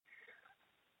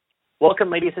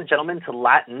Welcome, ladies and gentlemen, to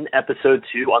Latin, Episode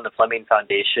 2 on the Fleming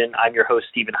Foundation. I'm your host,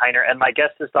 Stephen Heiner, and my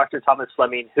guest is Dr. Thomas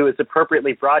Fleming, who is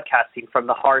appropriately broadcasting from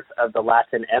the heart of the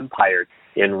Latin Empire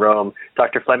in Rome.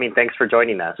 Dr. Fleming, thanks for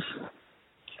joining us.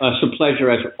 It's a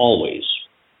pleasure, as always.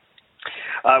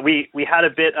 We had a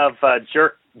bit of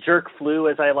jerk flu,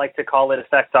 as I like to call it,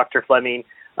 affect Dr. Fleming.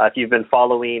 If you've been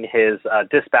following his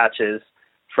dispatches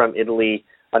from Italy,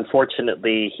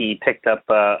 unfortunately, he picked up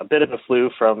a bit of a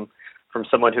flu from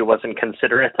someone who wasn't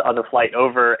considerate on the flight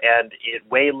over, and it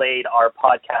waylaid our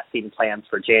podcasting plans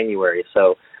for January.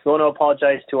 So we want to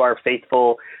apologize to our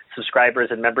faithful subscribers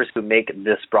and members who make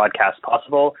this broadcast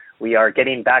possible. We are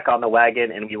getting back on the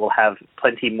wagon, and we will have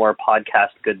plenty more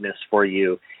podcast goodness for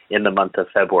you in the month of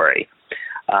February.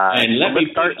 And let me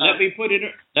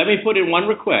put in one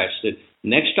request: that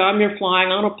next time you're flying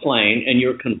on a plane and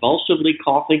you're convulsively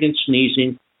coughing and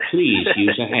sneezing, please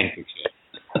use a handkerchief.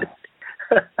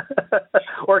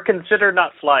 Or consider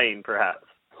not flying, perhaps.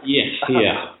 Yes,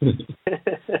 yeah.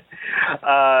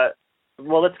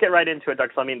 Well, let's get right into it,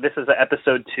 Dr. Fleming. This is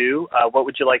episode 2. What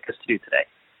would you like us to do today?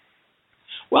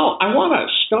 Well, I want to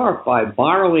start by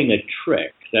borrowing a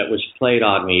trick that was played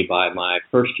on me by my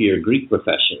first-year Greek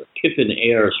professor, Kiffin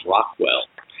Ayres Rockwell,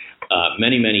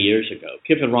 many, many years ago.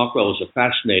 Kiffin Rockwell was a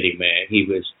fascinating man.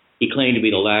 He claimed to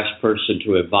be the last person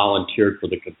to have volunteered for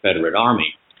the Confederate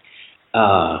Army.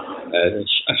 A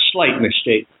slight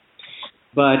mistake,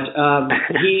 but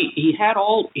he had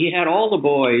all the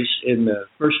boys in the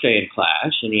first day in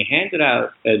class, and he handed out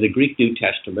the Greek New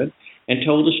Testament and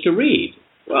told us to read.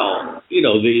 Well, we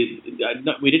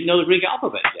didn't know the Greek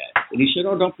alphabet yet, and he said,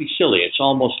 "Oh, don't be silly; it's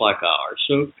almost like ours."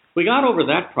 So we got over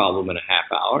that problem in a half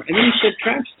hour, and then he said,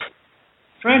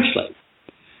 "Translate."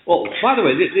 Well, by the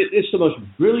way, it's the most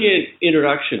brilliant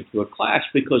introduction to a class,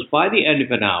 because by the end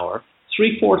of an hour,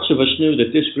 3/4 of us knew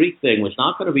that this Greek thing was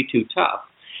not going to be too tough,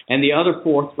 and the other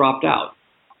fourth dropped out.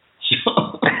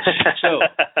 So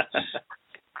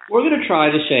we're going to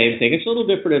try the same thing. It's a little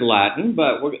different in Latin,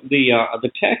 but the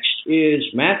text is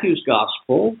Matthew's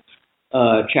Gospel,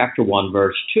 chapter 1,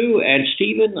 verse 2. And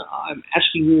Stephen, I'm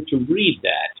asking you to read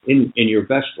that in your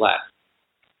best Latin.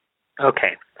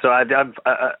 Okay. So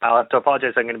I'll have to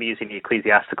apologize. I'm going to be using the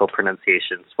ecclesiastical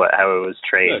pronunciations, how it was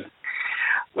trained. Good.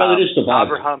 Well, it is the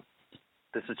Bible. Abraham.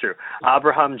 This is true.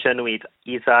 Abraham genuit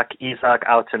Isaac, Isaac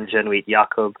autem genuit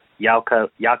Jacob,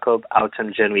 Jacob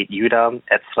autem genuit Judam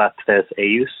et fratres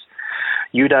eius,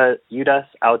 Judas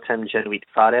autem genuit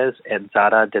Phares et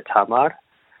Zara de Tamar,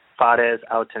 Phares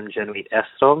autem genuit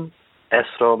Esrom,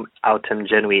 Esrom autem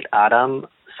genuit Adam,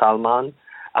 Salman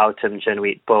autem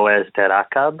genuit Boaz de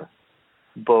Rachab,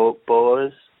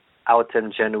 Boaz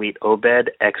autem genuit Obed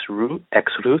ex Ruth,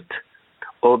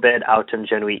 Obed autem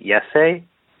genuit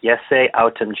Yesse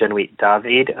autem genuit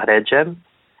David regem,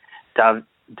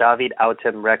 David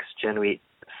autem rex genuit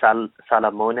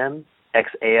Salomonem, ex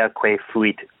ea que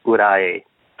fuit Uriae,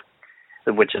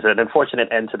 which is an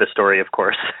unfortunate end to the story, of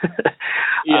course.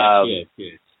 Yes.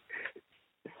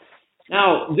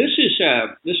 Now, this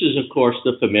is of course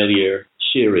the familiar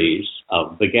series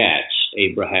of begats.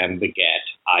 Abraham begat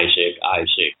Isaac,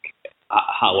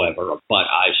 however, but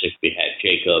Isaac begat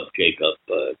Jacob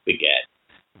begat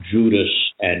Judas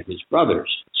and his brothers,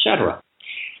 etc.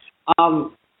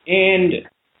 And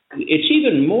it's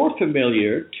even more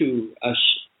familiar to us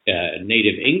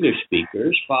native English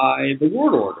speakers by the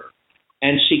word order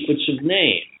and sequence of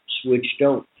names, which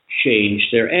don't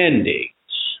change their endings,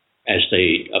 as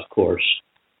they, of course,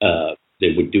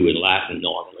 they would do in Latin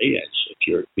normally, as if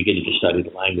you're beginning to study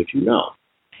the language you know.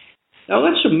 Now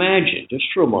let's imagine, just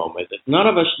for a moment, that none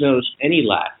of us knows any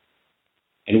Latin,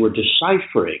 and we're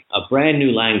deciphering a brand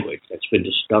new language that's been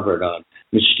discovered on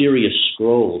mysterious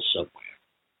scrolls somewhere.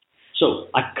 So,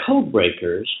 like code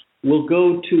breakers, we'll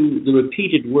go to the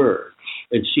repeated words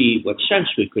and see what sense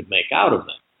we could make out of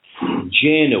them.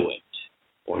 Genuit,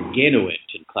 or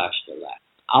genuit in classical Latin.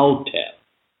 Autem.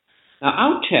 Now,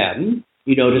 autem,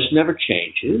 you notice, never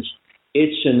changes.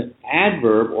 It's an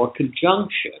adverb or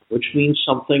conjunction, which means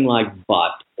something like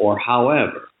but or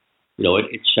however.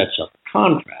 It sets up a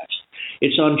contrast.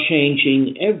 It's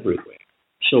unchanging everywhere.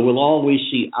 So we'll always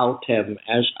see autem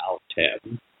as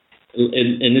autem.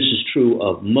 And this is true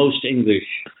of most English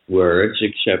words,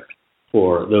 except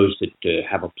for those that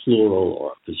have a plural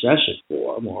or a possessive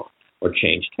form or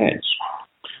changed tense.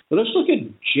 But let's look at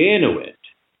genuit.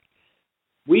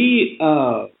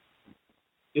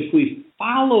 If we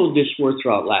follow this word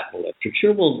throughout Latin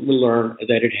literature, we'll learn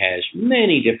that it has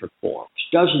many different forms,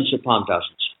 dozens upon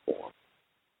dozens of forms.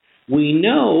 We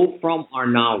know from our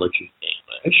knowledge of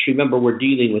English, remember we're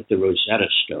dealing with the Rosetta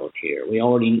Stone here, we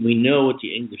know what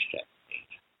the English text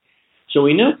means. So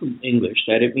we know from English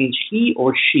that it means he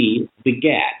or she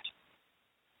begat,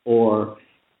 or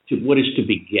what is to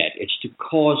beget? It's to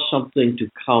cause something to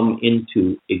come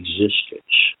into existence.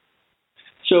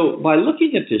 So by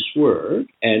looking at this word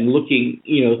and looking,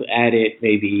 at it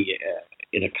maybe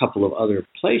in a couple of other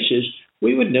places,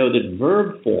 we would know that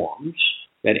verb forms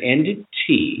that end in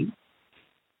T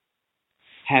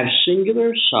have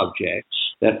singular subjects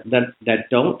that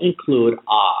don't include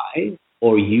I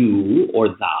or you or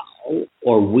thou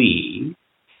or we,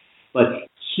 but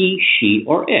he, she,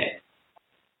 or it.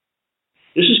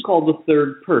 This is called the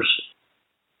third person.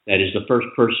 That is, the first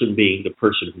person being the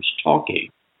person who's talking,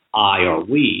 I or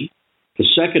we. The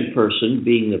second person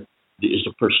is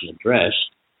the person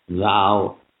addressed,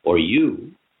 thou or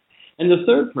you. And the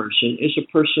third person is a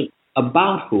person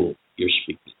about whom you're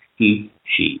speaking, he,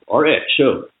 she, or it.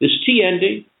 So this T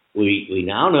ending, we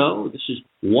now know this is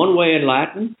one way in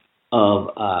Latin of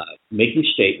making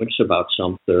statements about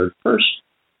some third person.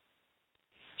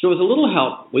 So with a little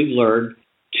help, we've learned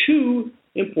two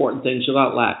important things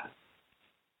about Latin.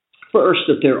 First,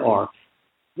 that there are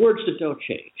words that don't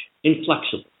change,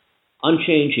 inflexible,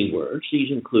 unchanging words.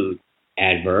 These include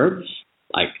adverbs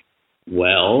like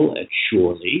well and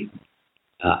surely,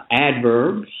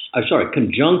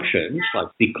 conjunctions like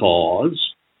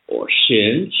because or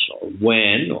since or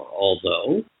when or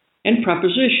although, and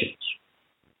prepositions,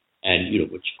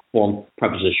 and which form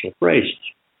prepositional phrases.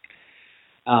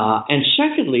 And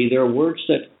secondly, there are words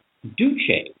that do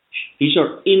change. These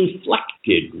are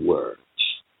inflected words.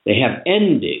 They have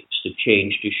endings that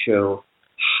change to show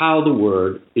how the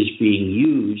word is being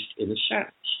used in the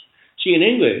sentence. See, in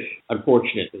English,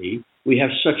 unfortunately, we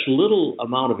have such little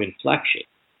amount of inflection,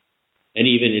 and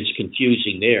even it's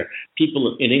confusing there.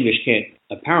 People in English can't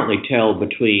apparently tell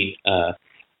between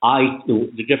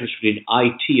the difference between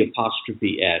IT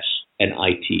apostrophe S and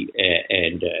IT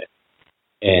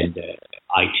and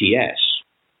ITS.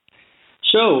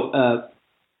 So,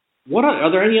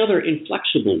 are there any other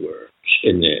inflexible words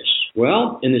in this?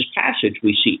 Well, in this passage,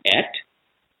 we see et,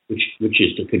 which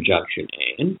is the conjunction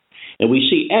and we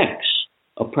see ex,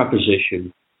 a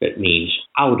preposition that means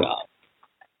out of.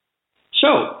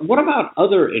 So, what about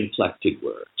other inflected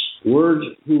words? Words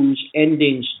whose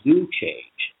endings do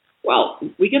change? Well,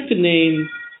 we get the name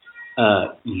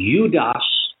Judas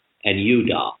and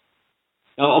Judah.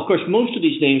 Now, of course, most of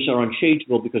these names are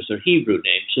unchangeable because they're Hebrew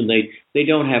names, and they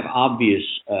don't have obvious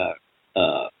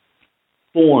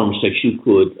forms that you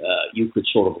could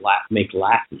sort of make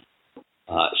Latin.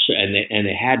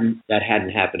 That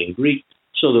hadn't happened in Greek,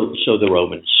 so the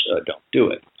Romans don't do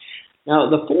it. Now,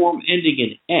 the form ending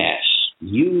in S,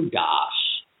 Judas,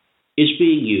 is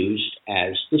being used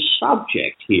as the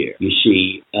subject here. You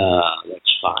see,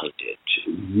 let's find it.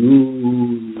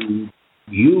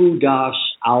 Judas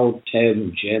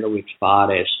autem genuit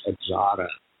fares et zara,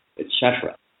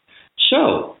 etc.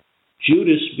 So,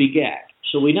 Judas begat.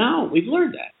 So we've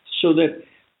learned that. So that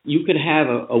you could have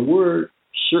a word,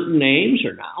 certain names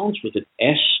or nouns with an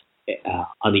S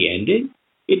on the ending,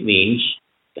 it means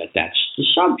that that's the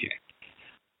subject.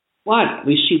 But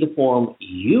we see the form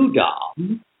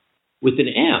Judam with an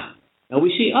M. Now we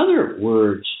see other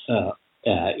words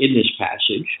in this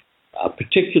passage,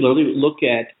 particularly look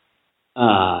at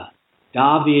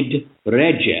David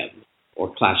Regem,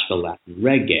 or classical Latin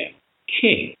regem,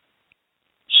 king.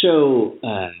 So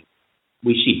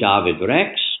we see David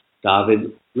Rex,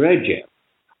 David Regem.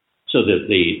 So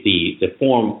the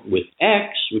form with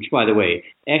X, which by the way,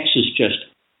 X is just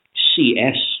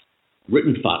CS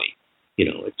written funny.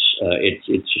 It's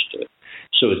just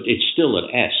it's still an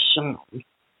S sound,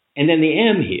 and then the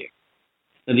M here.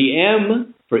 Now the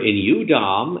M for in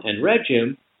Judam and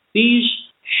Regem, these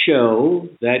show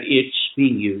that it's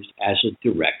being used as a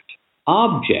direct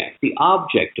object, the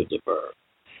object of the verb.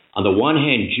 On the one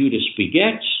hand, Judas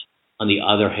begets. On the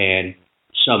other hand,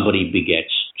 somebody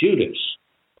begets Judas.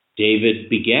 David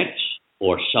begets,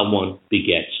 or someone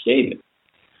begets David.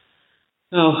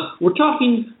 Now, we're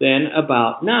talking then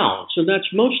about nouns, so that's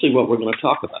mostly what we're going to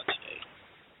talk about today.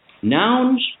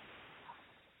 Nouns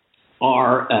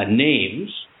are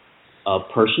names of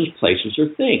persons, places, or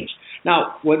things.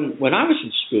 Now, when I was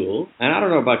in school, and I don't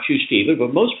know about you, Stephen,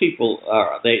 but most people,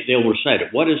 they'll recite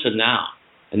it. What is a noun?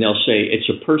 And they'll say it's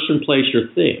a person, place, or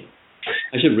thing.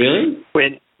 I said, really?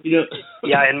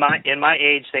 Yeah, in my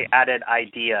age, they added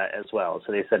idea as well.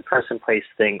 So they said person, place,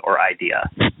 thing, or idea.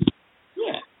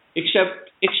 Yeah,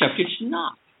 except it's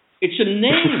not. It's a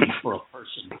name for a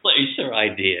person, place, or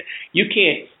idea. You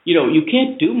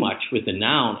can't do much with a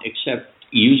noun except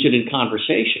use it in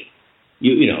conversation.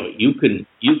 You can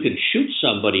shoot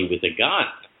somebody with a gun,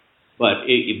 but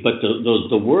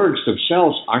the words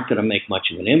themselves aren't going to make much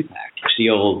of an impact. It's the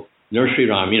old nursery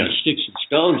rhyme, sticks and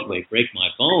stones may break my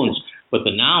bones, but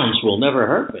the nouns will never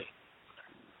hurt me.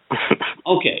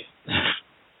 Okay.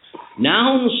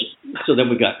 Nouns, so then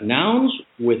we got nouns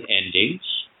with endings,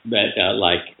 that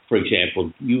like, for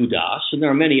example, eudos, and there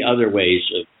are many other ways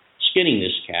of skinning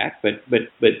this cat, but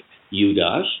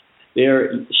eudos,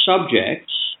 they're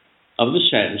subjects of the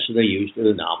sentence that are used in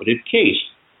the nominative case.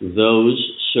 Those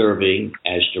serving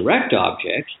as direct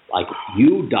objects, like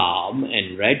eudam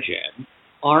and regem,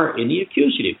 are in the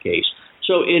accusative case.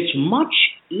 So it's much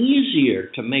easier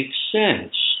to make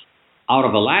sense out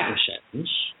of a Latin sentence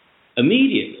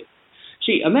immediately.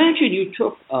 See, imagine you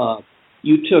took a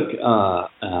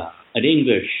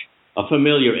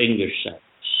familiar English sentence,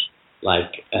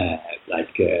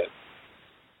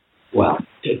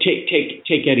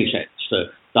 take any sentence.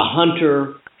 The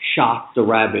hunter shot the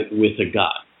rabbit with a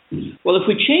gun. Well, if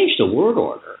we change the word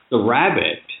order, the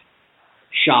rabbit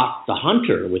shot the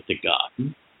hunter with the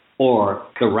gun, or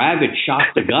the rabbit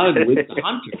shot the gun with the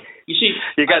hunter. You see,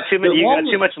 you got too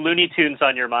much Looney Tunes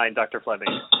on your mind, Dr. Fleming.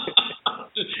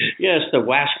 Yes, the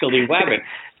wascally wabbit.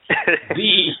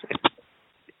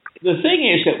 The thing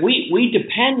is that we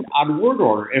depend on word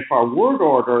order. If our word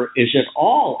order is at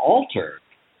all altered,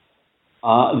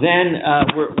 then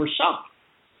we're sunk.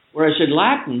 Whereas in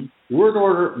Latin, word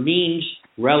order means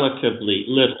relatively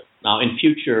little. Now, in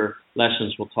future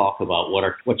lessons, we'll talk about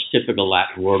what's typical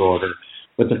Latin word order.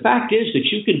 But the fact is that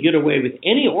you can get away with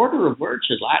any order of words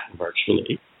in Latin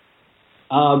virtually,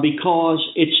 because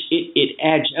it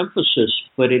adds emphasis,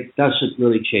 but it doesn't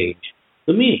really change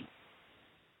the meaning.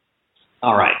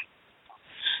 All right.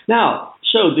 Now,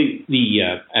 so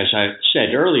as I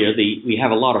said earlier, we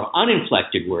have a lot of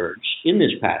uninflected words in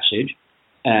this passage,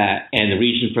 and the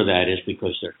reason for that is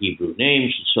because they're Hebrew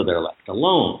names, and so they're left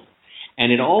alone.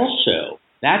 And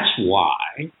that's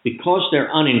why, because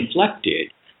they're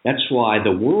uninflected, that's why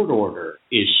the word order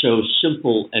is so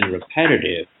simple and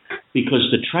repetitive,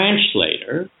 because the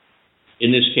translator,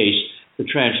 in this case, the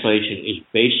translation is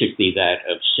basically that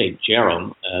of St.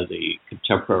 Jerome, the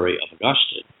contemporary of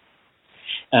Augustine.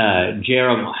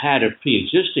 Jerome had a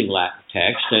pre-existing Latin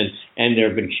text, and there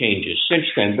have been changes since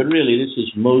then, but really this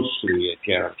is mostly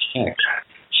Jerome's text.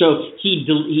 So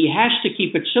he has to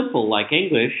keep it simple like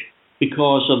English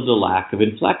because of the lack of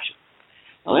inflection.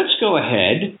 Now let's go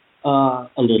ahead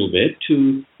a little bit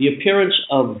to the appearance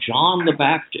of John the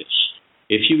Baptist.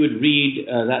 If you would read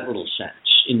that little sentence,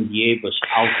 in diebus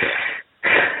autem.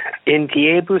 In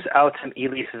diebus autem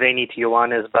illis venit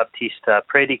Ioannes Baptista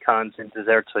predicans in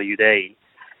deserto Iudei,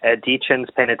 et dicens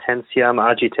penitentiam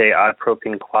agite ad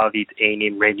propinquavit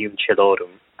enim regnum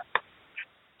celorum.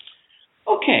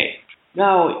 Okay,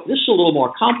 now this is a little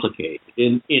more complicated.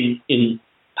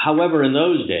 However, in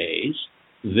those days,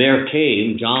 there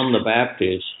came John the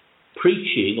Baptist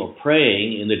preaching or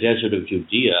praying in the desert of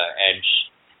Judea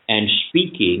and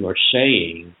speaking or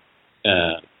saying,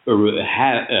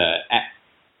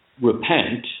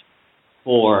 repent,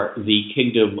 for the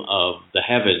kingdom of the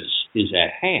heavens is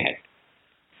at hand.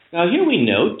 Now here we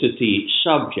note that the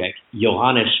subject,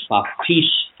 Johannes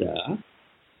Baptista,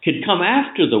 could come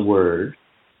after the word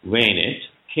venit,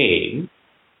 came,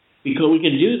 because we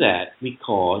can do that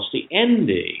because the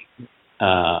ending,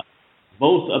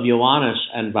 both of Johannes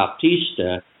and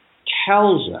Baptista,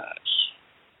 tells us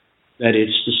that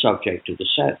it's the subject of the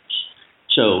sentence.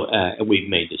 So we've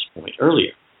made this point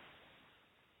earlier.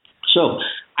 So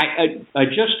I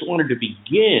just wanted to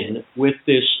begin with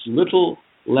this little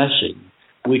lesson,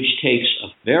 which takes a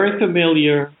very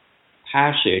familiar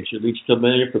passage, at least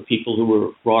familiar for people who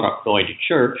were brought up going to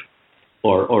church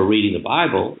or reading the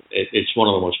Bible. It's one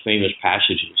of the most famous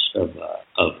passages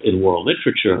in world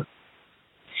literature.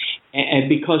 And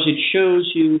because it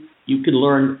shows you can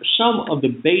learn some of the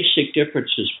basic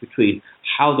differences between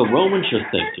how the Romans are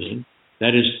thinking,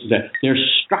 that is, that their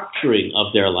structuring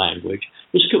of their language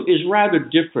is rather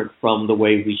different from the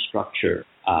way we structure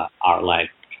our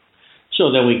language.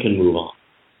 So then we can move on.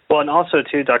 Well, and also,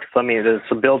 too, Dr. Fleming, this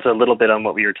builds a little bit on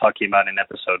what we were talking about in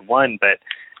episode 1, but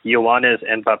Ioannes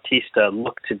and Baptista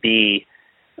look to be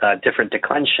different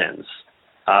declensions,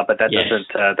 but that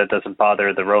doesn't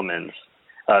bother the Romans.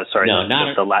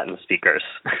 The Latin speakers.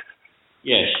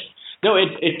 Yes. No,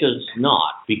 it does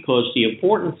not, because the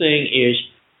important thing is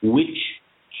which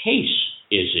case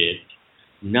is it,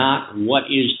 not what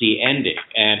is the ending.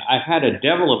 And I've had a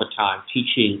devil of a time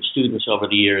teaching students over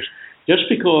the years, just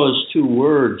because two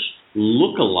words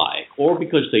look alike or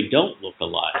because they don't look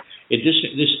alike,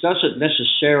 this doesn't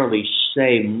necessarily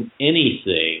say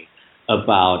anything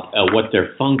about what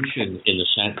their function in the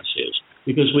sentence is,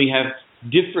 because we have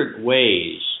different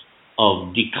ways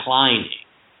of declining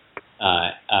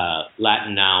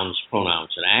Latin nouns,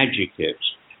 pronouns, and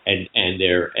adjectives, and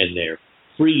they're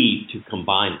free to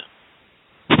combine them.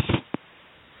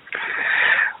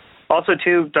 Also,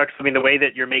 too, Dr. Fleming, the way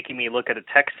that you're making me look at a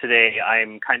text today,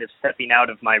 I'm kind of stepping out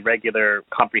of my regular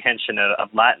comprehension of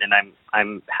Latin, and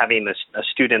I'm having a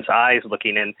student's eyes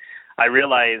looking in. I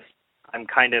realize I'm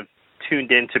kind of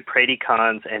tuned into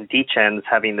predicans and dicens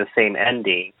having the same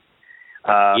ending,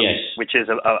 yes. which is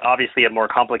obviously a more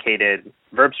complicated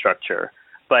verb structure.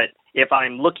 But if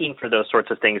I'm looking for those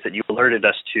sorts of things that you alerted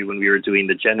us to when we were doing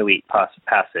the Genuit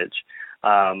passage,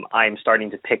 I'm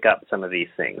starting to pick up some of these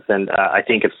things, and I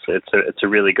think it's a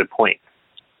really good point.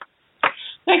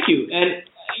 Thank you. And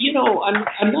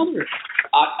another,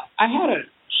 I had a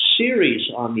series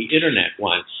on the internet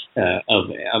once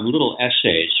of little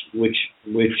essays, which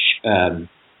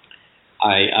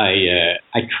I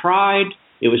tried.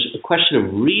 It was a question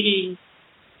of reading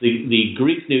the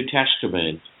Greek New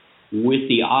Testament with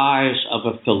the eyes of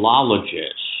a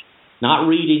philologist, not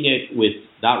reading it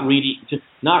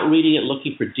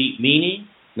looking for deep meaning,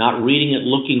 not reading it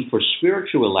looking for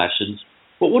spiritual lessons,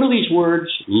 but what do these words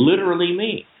literally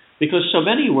mean? Because so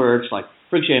many words, like,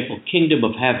 for example, kingdom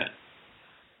of heaven,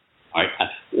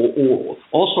 or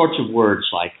all sorts of words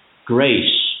like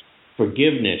grace,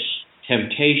 forgiveness,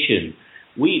 temptation.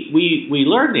 We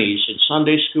learn these in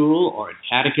Sunday school or in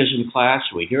catechism class.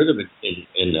 We hear them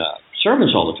in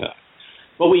sermons all the time.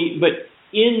 But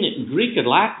in Greek and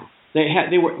Latin,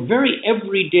 they were very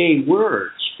everyday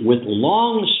words with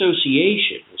long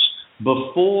associations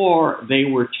before they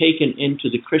were taken into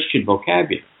the Christian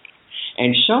vocabulary.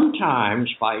 And sometimes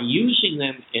by using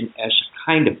them as a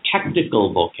kind of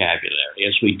technical vocabulary,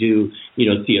 as we do,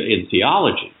 in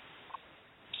theology,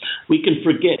 we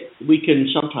can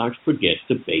sometimes forget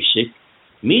the basic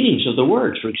meanings of the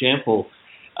words. For example,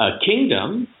 a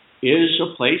kingdom is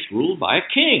a place ruled by a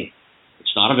king.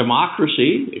 It's not a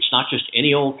democracy. It's not just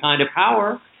any old kind of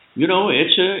power.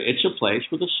 It's a place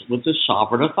with a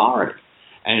sovereign authority.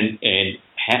 And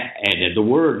the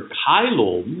word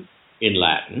caelum in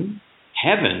Latin,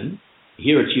 heaven,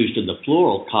 here it's used in the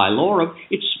plural, caelorum,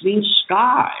 it means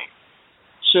sky.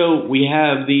 So we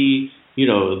have the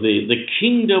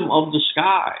kingdom of the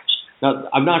skies. Now,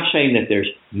 I'm not saying that there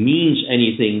means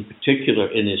anything particular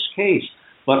in this case,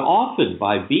 but often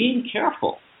by being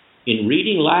careful in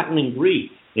reading Latin and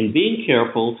Greek, in being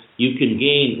careful, you can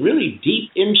gain really deep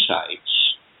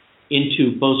insights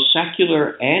into both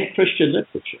secular and Christian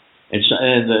literature. And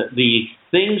the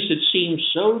things that seem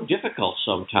so difficult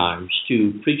sometimes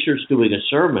to preachers doing a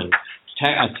sermon,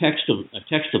 a text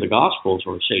of the Gospels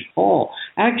or St. Paul,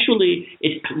 actually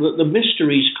the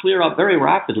mysteries clear up very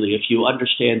rapidly if you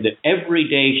understand the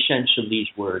everyday sense of these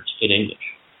words in English.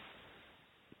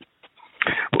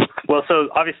 Well, so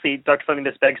obviously, Dr. Fleming,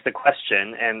 this begs the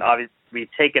question, and obviously we've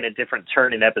taken a different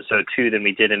turn in episode 2 than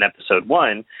we did in episode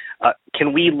 1.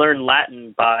 Can we learn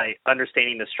Latin by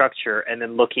understanding the structure and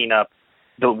then looking up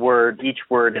each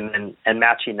word, and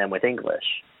matching them with English?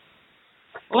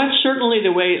 Well, that's certainly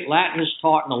the way Latin is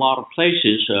taught in a lot of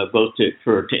places, both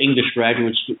to English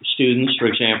graduate students, for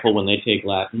example, when they take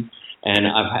Latin, and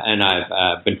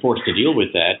I've been forced to deal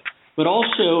with that. But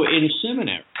also in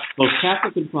seminaries, both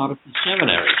Catholic and Protestant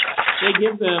seminaries. They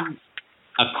give them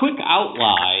a quick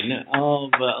outline of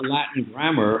Latin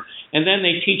grammar, and then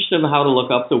they teach them how to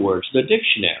look up the words in the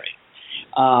dictionary.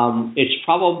 It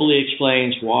probably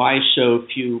explains why so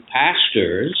few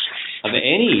pastors of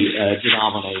any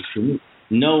denomination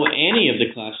know any of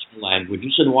the classical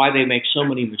languages, and why they make so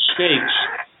many mistakes,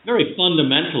 very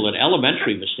fundamental and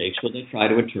elementary mistakes, when they try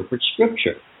to interpret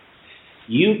Scripture.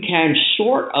 You can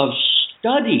sort of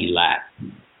study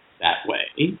Latin that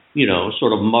way,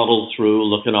 sort of muddle through,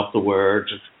 looking up the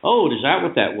words. Oh, is that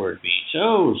what that word means?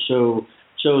 Oh, so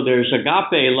there's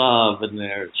agape love, and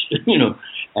there's,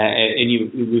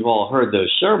 we've all heard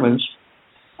those sermons.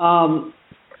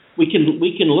 We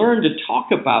can learn to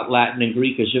talk about Latin and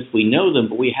Greek as if we know them,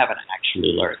 but we haven't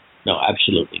actually learned. No,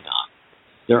 absolutely not.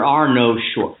 There are no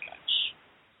shortcuts.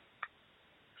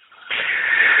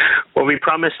 Well, we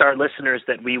promised our listeners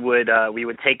that we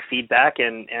would take feedback,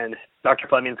 and Dr.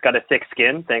 Fleming's got a thick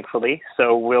skin, thankfully.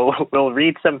 So we'll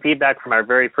read some feedback from our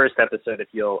very first episode if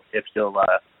you'll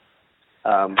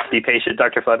be patient,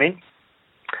 Dr. Fleming.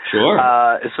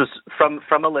 Sure. This was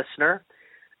from a listener.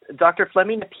 Dr.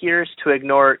 Fleming appears to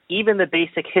ignore even the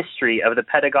basic history of the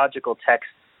pedagogical text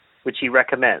which he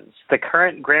recommends. The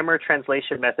current grammar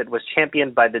translation method was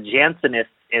championed by the Jansenists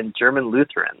and German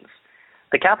Lutherans.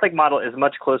 The Catholic model is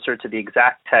much closer to the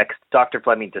exact text Dr.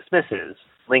 Fleming dismisses,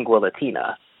 Lingua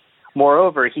Latina.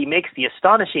 Moreover, he makes the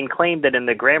astonishing claim that in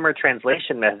the grammar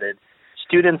translation method,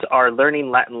 students are learning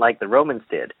Latin like the Romans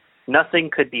did. Nothing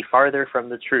could be farther from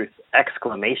the truth!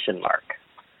 Exclamation mark.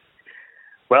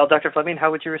 Well, Dr. Fleming,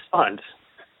 how would you respond?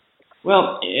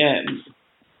 Well,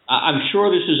 I'm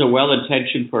sure this is a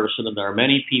well-intentioned person, and there are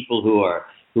many people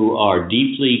who are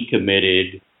deeply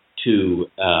committed to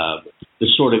the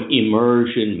sort of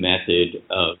immersion method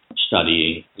of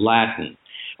studying Latin.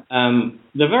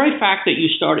 The very fact that you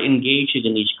start engaging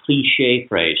in these cliche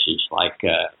phrases like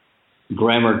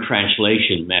grammar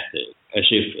translation method, as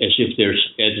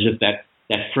if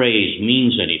that phrase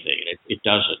means anything, it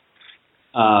doesn't.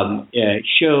 It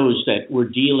shows that we're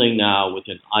dealing now with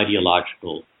an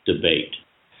ideological debate.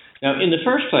 Now, in the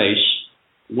first place,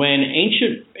 when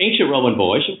ancient Roman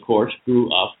boys, of course,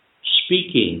 grew up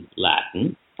speaking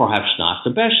Latin, perhaps not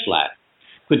the best Latin.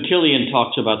 Quintilian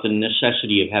talks about the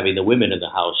necessity of having the women in the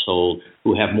household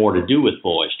who have more to do with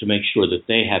boys to make sure that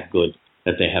they have good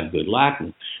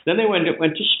Latin. Then they went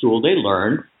to school. They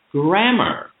learned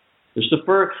grammar. There's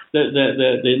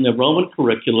in the Roman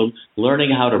curriculum,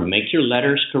 learning how to make your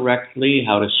letters correctly,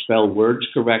 how to spell words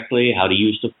correctly, how to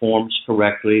use the forms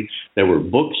correctly. There were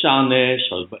books on this,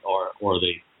 or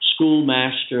the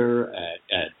schoolmaster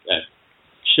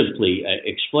simply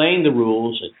explained the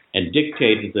rules and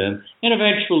dictated them. And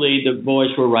eventually, the boys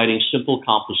were writing simple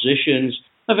compositions.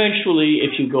 Eventually,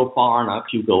 if you go far enough,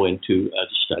 you go into the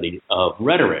study of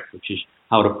rhetoric, which is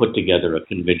how to put together a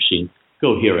convincing,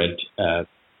 coherent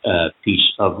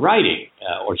piece of writing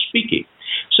or speaking.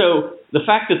 So the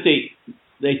fact that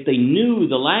they knew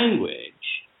the language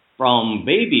from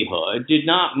babyhood did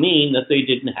not mean that they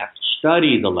didn't have to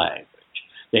study the language.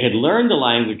 They had learned the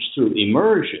language through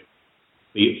immersion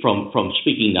from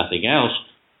speaking nothing else,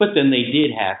 but then they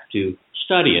did have to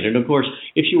study it. And of course,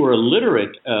 if you were a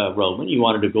literate Roman, you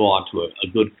wanted to go on to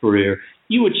a good career,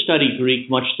 you would study Greek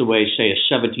much the way, say, a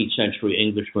 17th century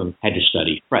Englishman had to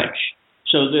study French.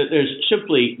 So there's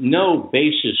simply no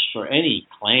basis for any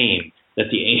claim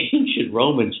that the ancient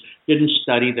Romans didn't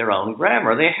study their own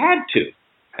grammar. They had to.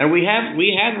 And we have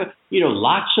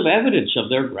lots of evidence of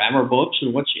their grammar books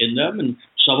and what's in them, and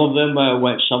some of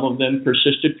them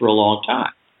persisted for a long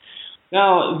time.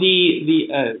 Now,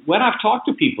 when I've talked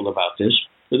to people about this,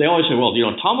 they always say, well,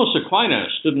 Thomas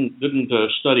Aquinas didn't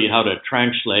study how to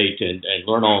translate and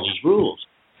learn all these rules.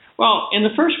 Well, in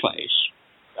the first place,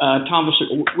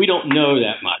 we don't know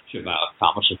that much about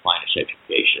Thomas Aquinas'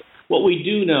 education. What we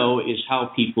do know is how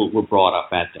people were brought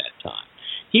up at that time.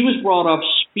 He was brought up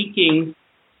speaking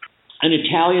an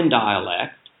Italian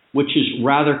dialect, which is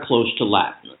rather close to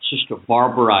Latin. It's just a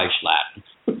barbarized Latin,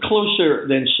 but closer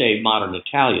than, say, modern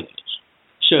Italian is.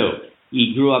 So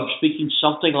he grew up speaking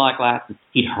something like Latin.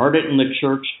 He'd heard it in the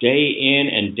church day in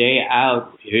and day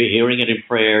out, hearing it in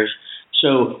prayers.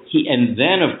 So and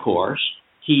then, of course,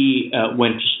 he as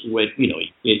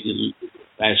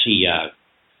he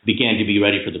began to be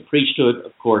ready for the priesthood,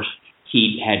 of course,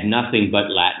 he had nothing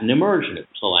but Latin immersion. It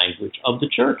was the language of the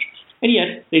church. And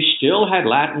yet they still had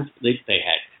Latin. They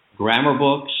had grammar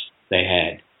books.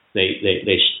 They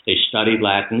studied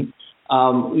Latin.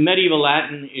 Medieval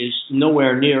Latin is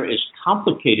nowhere near as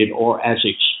complicated or as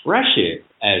expressive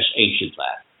as ancient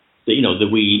Latin.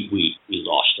 We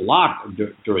lost a lot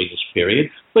during this period,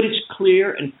 but it's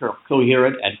clear and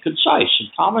coherent and concise. And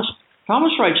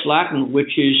Thomas writes Latin,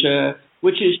 which is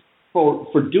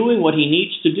for doing what he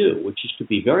needs to do, which is to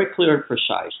be very clear and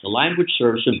precise. The language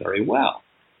serves him very well.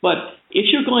 But if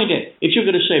you're going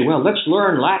to say, well, let's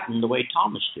learn Latin the way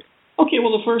Thomas did. Okay,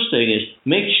 well, the first thing is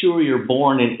make sure you're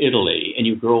born in Italy and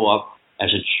you grow up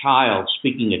as a child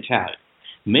speaking Italian.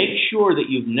 Make sure that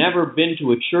you've never been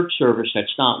to a church service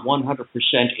that's not 100%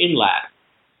 in Latin.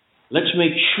 Let's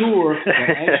make sure that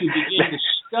as you begin to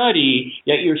study,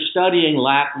 that you're studying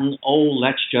Latin,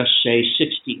 let's just say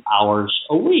 60 hours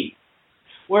a week.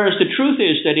 Whereas the truth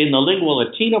is that in the Lingua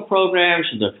Latina programs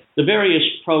and the various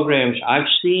programs I've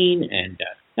seen, and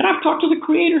I've talked to the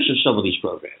creators of some of these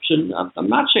programs, and I'm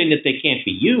not saying that they can't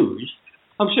be used.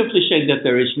 I'm simply saying that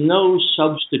there is no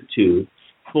substitute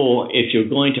for if you're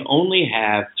going to only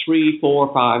have 3,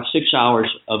 4, 5, 6 hours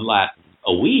of Latin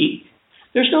a week,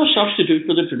 there's no substitute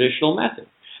for the traditional method.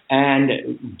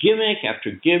 And gimmick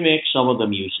after gimmick, some of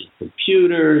them using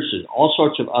computers and all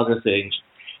sorts of other things,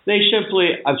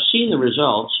 I've seen the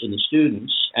results in the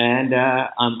students, and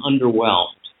I'm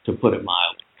underwhelmed, to put it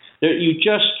mildly. You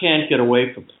just can't get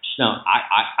away from this. Now,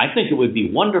 I think it would be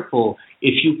wonderful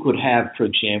if you could have, for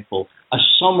example, a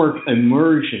summer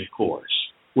immersion course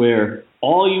where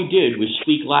all you did was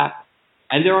speak Latin.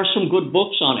 And there are some good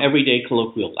books on everyday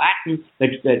colloquial Latin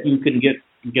that you can get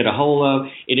get a hold of.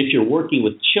 And if you're working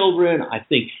with children, I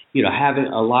think, having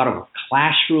a lot of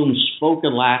classroom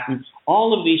spoken Latin,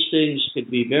 all of these things could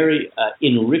be very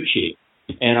enriching.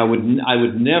 And I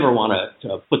would never want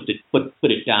to put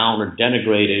it down or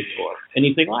denigrate it or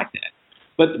anything like that.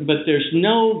 But there's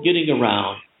no getting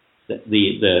around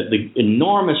the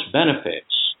enormous benefits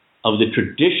of the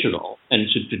traditional, and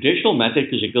it's a traditional method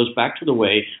because it goes back to the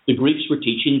way the Greeks were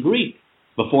teaching Greek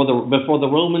before the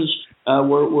Romans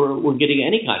were getting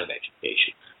any kind of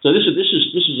education. So this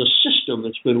is a system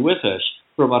that's been with us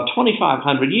for about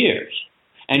 2,500 years.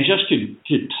 And just to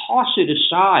toss it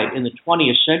aside in the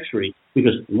 20th century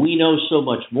because we know so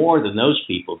much more than those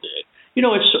people did,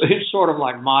 it's sort of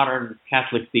like modern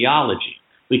Catholic theology.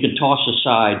 We can toss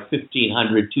aside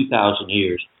 1,500, 2,000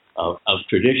 years of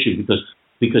tradition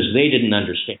because they didn't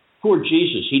understand. Poor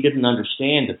Jesus, he didn't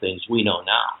understand the things we know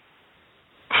now.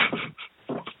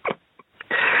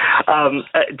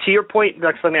 To your point,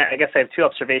 Dr. Fleming, I guess I have two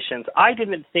observations. I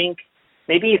didn't think,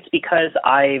 maybe it's because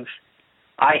I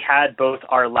had both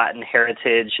our Latin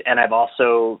heritage and I've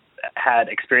also had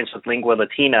experience with lingua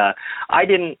latina. I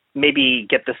didn't maybe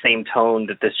get the same tone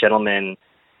that this gentleman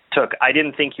took. I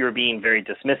didn't think you were being very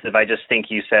dismissive. I just think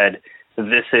you said,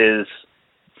 this is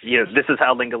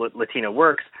how lingua latina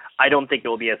works. I don't think it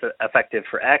will be as effective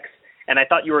for X. And I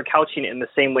thought you were couching it in the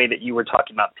same way that you were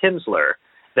talking about Pimsleur,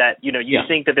 that, you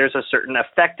think that there's a certain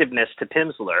effectiveness to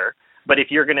Pimsleur. But if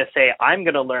you're going to say, I'm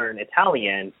going to learn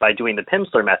Italian by doing the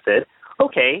Pimsleur method,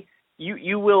 okay,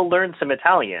 you will learn some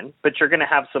Italian, but you're going to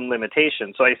have some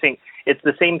limitations. So I think it's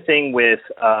the same thing with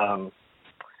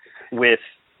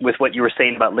what you were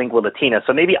saying about lingua latina.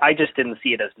 So maybe I just didn't see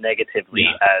it as negatively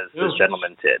as this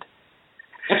gentleman did.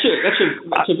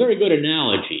 That's a very good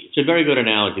analogy. It's a very good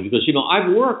analogy because,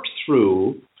 I've worked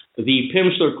through the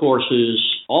Pimsleur courses,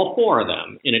 all four of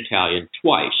them, in Italian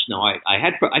twice. Now,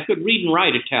 I could read and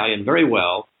write Italian very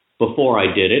well before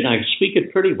I did it, and I speak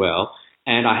it pretty well.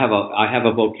 And I have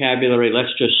a vocabulary,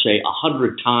 let's just say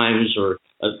 100 times or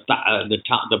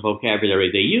the vocabulary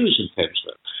they use in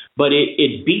Pimsleur. But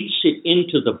it beats it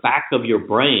into the back of your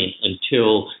brain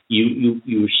until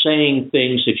you're saying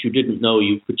things that you didn't know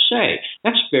you could say.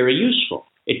 That's very useful.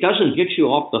 It doesn't get you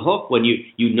off the hook when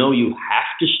you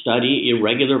have to study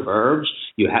irregular verbs.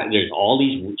 There's all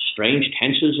these strange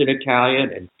tenses in Italian,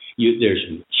 and there's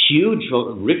huge,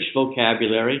 rich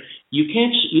vocabulary. You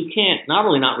can't not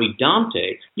only not read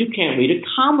Dante, you can't read a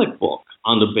comic book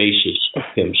on the basis of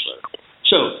Pimsleur.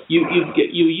 So you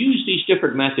use these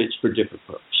different methods for different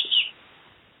purposes.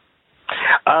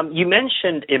 You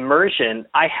mentioned immersion.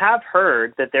 I have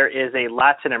heard that there is a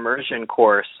Latin immersion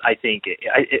course. I think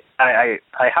I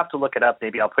have to look it up.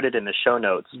 Maybe I'll put it in the show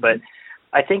notes. But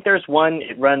I think there's one.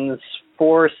 It runs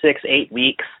 4, 6, 8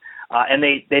 weeks. And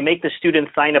they make the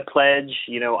students sign a pledge,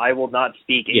 I will not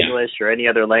speak English or any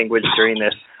other language during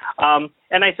this.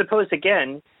 And I suppose,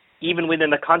 again, even within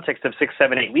the context of 6,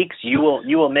 7, 8 weeks, you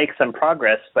will make some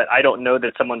progress, but I don't know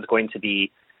that someone's going to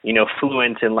be,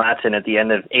 fluent in Latin at the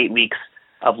end of 8 weeks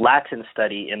of Latin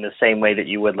study in the same way that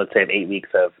you would, let's say, of 8 weeks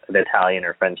of Italian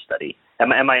or French study.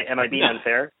 Am I being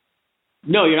unfair?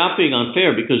 No, you're not being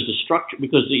unfair because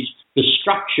the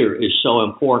structure is so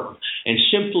important, and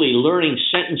simply learning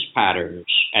sentence patterns,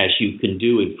 as you can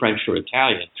do in French or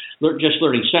Italian, just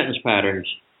learning sentence patterns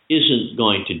isn't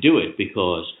going to do it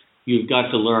because you've got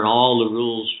to learn all the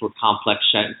rules for complex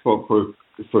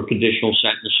for conditional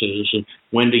sentences and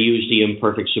when to use the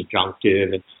imperfect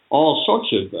subjunctive and all sorts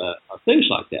of things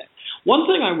like that. One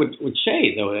thing I would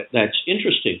say, though, that's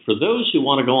interesting for those who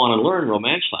want to go on and learn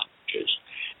Romance languages.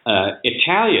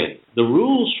 Italian, the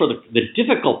rules for the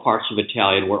difficult parts of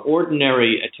Italian, where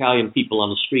ordinary Italian people on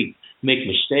the street make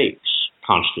mistakes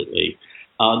constantly,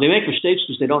 they make mistakes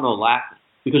because they don't know Latin,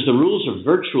 because the rules are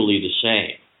virtually the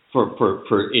same.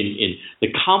 In the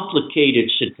complicated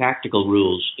syntactical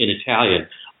rules in Italian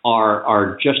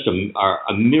are just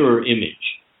a mirror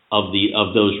image of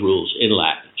those rules in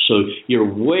Latin. So you're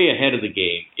way ahead of the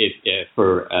game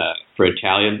for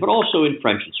Italian, but also in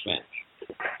French and Spanish.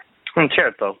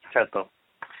 Certo.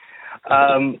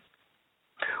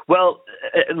 Well,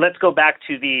 let's go back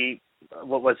to the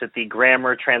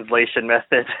grammar translation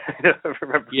method. I don't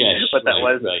remember what that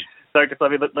was. Right. Dr.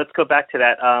 Fleming, let's go back to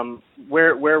that.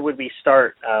 Where would we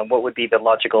start? What would be the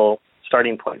logical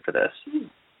starting point for this?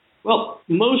 Well,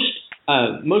 most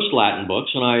Latin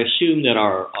books, and I assume that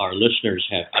our listeners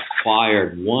have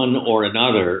acquired one or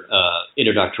another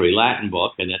introductory Latin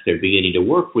book and that they're beginning to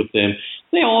work with them,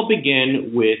 they all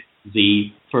begin with the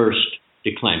first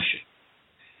declension,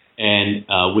 and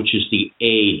which is the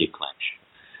A declension.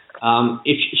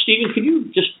 Stephen, could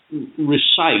you just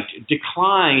recite,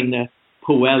 decline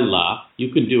puella.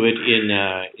 You can do it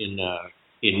in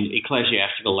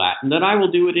ecclesiastical Latin. Then I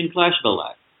will do it in classical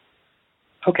Latin.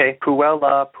 Okay,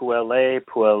 puella, puelle,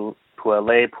 puellam,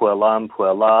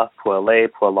 puella, puelle,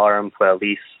 puellarum,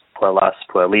 puellis, puellas,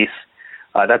 puellis.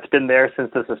 That's been there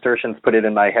since the Cistercians put it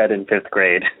in my head in 5th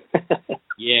grade.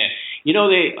 Yeah.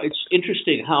 It's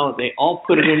interesting how they all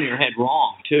put it in your head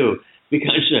wrong, too,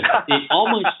 because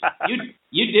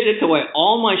you did it the way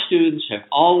all my students have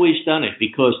always done it,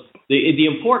 because the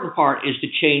important part is the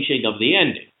changing of the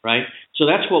ending, right? So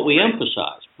that's what we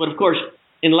emphasize. But, of course,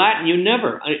 in Latin, you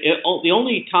never. The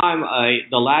only time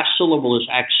the last syllable is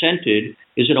accented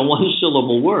is in a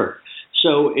one-syllable word.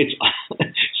 So it's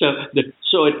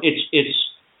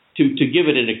to give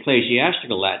it in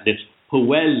ecclesiastical Latin, it's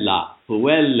puella,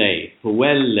 puelle,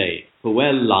 puelle,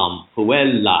 puellam,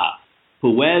 puella,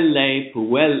 puelle,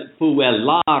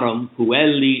 puellarum,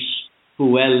 puellis,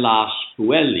 puellas,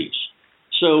 puellis.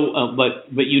 So,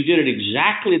 but you did it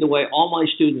exactly the way all my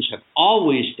students have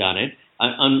always done it,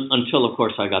 until, of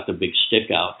course, I got the big stick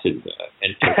out and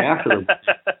took after them.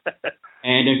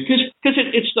 And because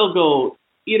it still go,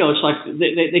 it's like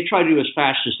they try to do as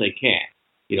fast as they can,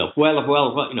 and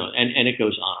it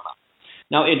goes on and on.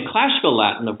 Now, in classical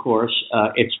Latin, of course,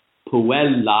 it's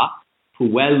puella,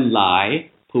 puellae,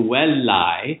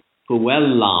 puellae,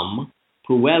 puellam,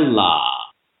 puella,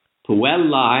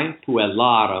 puellae,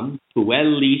 puellarum,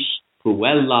 puellis,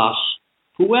 puellas,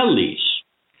 puellis.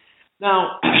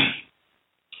 Now,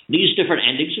 these different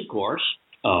endings, of course,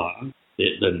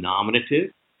 the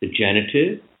nominative, the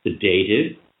genitive, the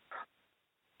dative,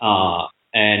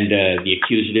 and the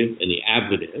accusative and the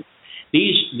ablative.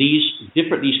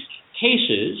 These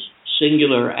cases,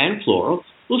 singular and plural,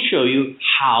 will show you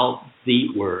how the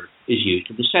word is used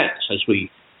in the sentence, as we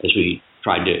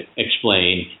tried to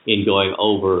explain in going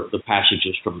over the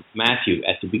passages from Matthew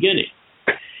at the beginning.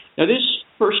 Now, this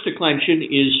first declension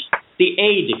is the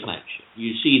A declension.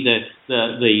 You see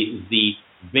the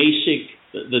basic,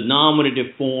 the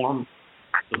nominative form,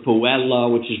 the puella,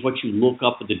 which is what you look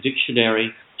up in the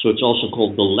dictionary. So it's also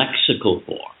called the lexical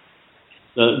form.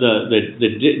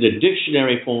 The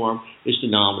dictionary form is the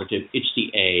nominative. It's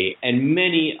the A, and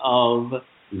many of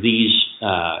these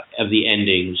of the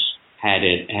endings have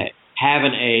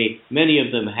an A. Many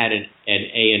of them had an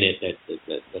A in it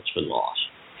that's been lost.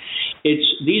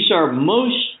 These are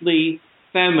mostly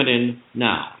feminine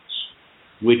nouns,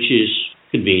 which is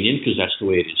convenient because that's the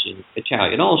way it is in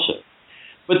Italian also.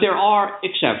 But there are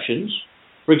exceptions.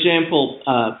 For example,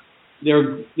 there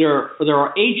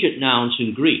are agent nouns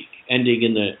in Greek ending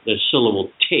in the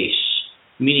syllable tes,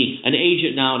 meaning an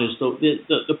agent noun is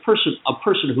the person, a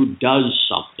person who does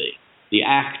something, the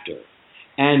actor,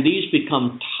 and these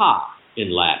become ta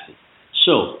in Latin.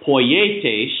 So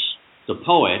poietes, the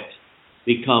poet,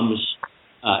 becomes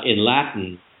in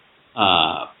Latin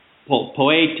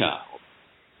poeta,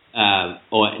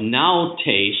 or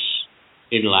nautes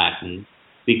in Latin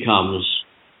becomes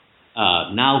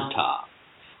nauta.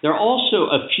 There are also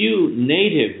a few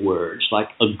native words like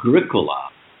agricola,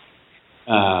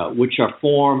 which are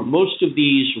formed. Most of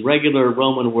these regular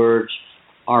Roman words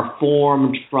are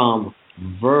formed from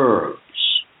verbs.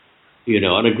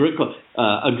 An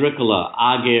agricola,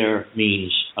 ager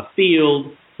means a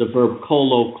field. The verb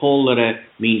colo, colere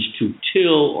means to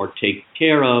till or take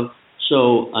care of.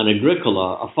 So an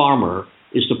agricola, a farmer,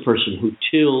 is the person who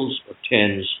tills or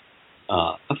tends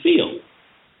a field.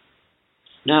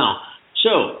 Now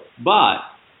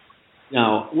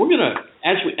we're going to,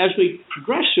 as we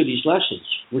progress through these lessons,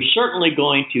 we're certainly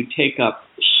going to take up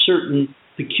certain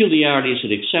peculiarities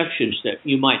and exceptions that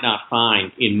you might not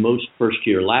find in most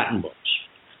first-year Latin books.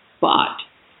 But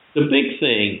the big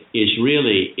thing is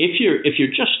really, if you're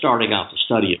just starting out the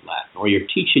study of Latin, or you're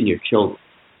teaching your children,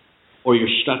 or you're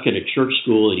stuck in a church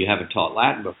school and you haven't taught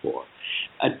Latin before,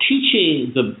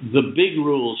 teaching the big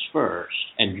rules first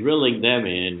and drilling them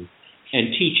in, and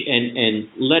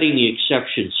letting the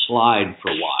exceptions slide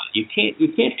for a while. You can't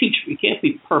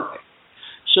be perfect.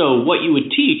 So what you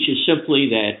would teach is simply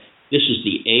that this is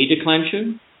the A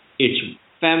declension. It's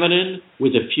feminine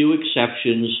with a few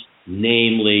exceptions,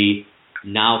 namely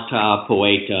nauta,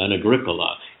 poeta, and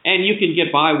agricola. And you can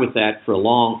get by with that for a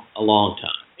long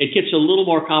time. It gets a little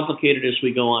more complicated as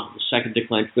we go on to the second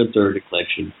declension, the third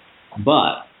declension,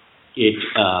 but it's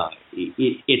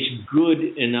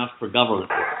good enough for government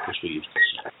work, as we used to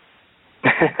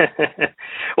say.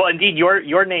 Well, indeed,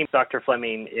 your name, Dr.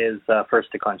 Fleming, is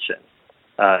first declension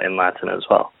in Latin as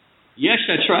well. Yes,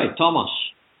 that's right, Thomas,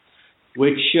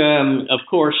 which, of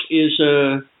course, is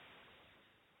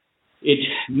It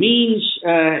means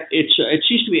it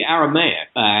used to be Aramaic,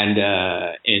 and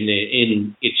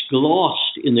it's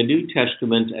glossed in the New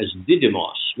Testament as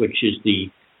didymos, which is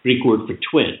the Greek word for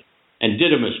twin. And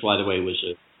Didymus, by the way, was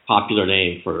a popular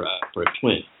name for a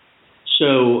twin.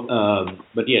 So,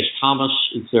 but yes, Thomas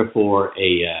is therefore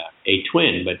a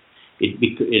twin, but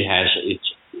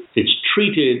it's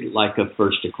treated like a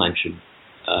first declension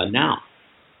noun.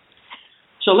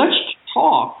 So let's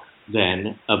talk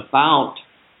then about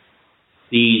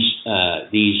these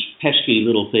pesky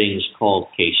little things called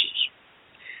cases,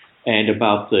 and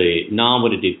about the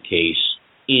nominative case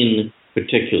in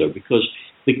particular, because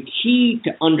the key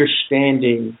to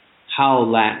understanding how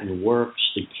Latin works,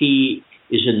 the key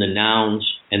is in the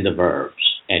nouns and the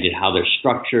verbs, and in how they're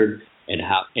structured, and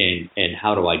how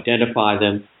to identify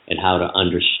them, and how to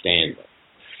understand them.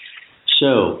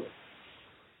 So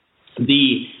to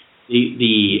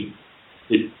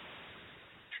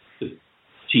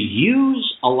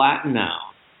use a Latin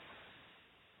noun,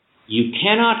 you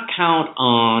cannot count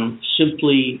on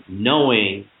simply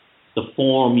knowing the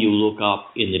form you look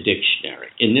up in the dictionary.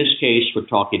 In this case, we're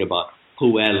talking about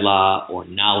puella or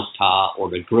nauta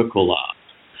or agricola.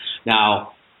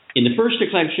 Now, in the first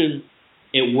declension,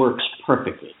 it works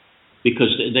perfectly,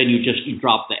 because then you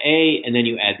drop the A and then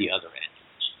you add the other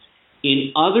endings.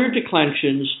 In other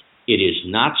declensions, it is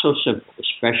not so simple,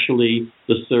 especially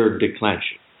the third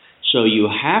declension. So you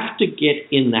have to get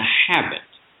in the habit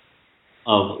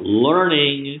of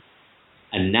learning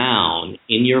a noun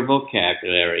in your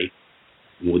vocabulary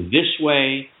this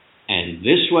way and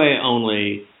this way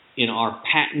only in our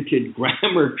patented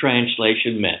grammar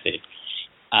translation method.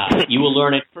 You will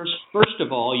learn it first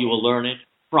of all, you will learn it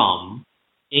from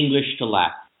English to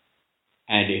Latin.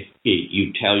 And if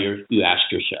you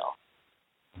ask yourself,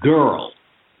 girl,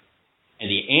 and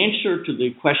the answer to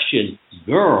the question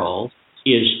girl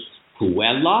is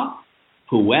puella,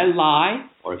 puellae,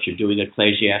 or if you're doing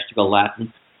ecclesiastical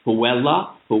Latin,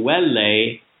 puella,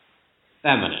 puellae,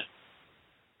 feminine.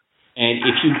 And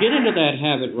if you get into that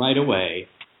habit right away,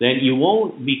 then you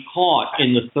won't be caught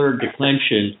in the third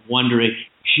declension wondering,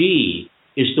 gee,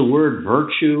 is the word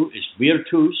virtue, is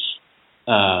virtus,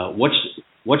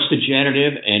 what's the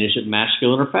genitive, and is it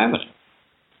masculine or feminine?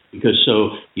 Because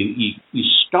so you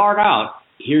start out,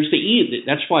 here's the E.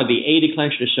 That's why the A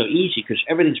declension is so easy, because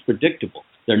everything's predictable.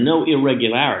 There are no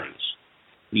irregularities.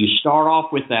 You start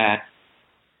off with that.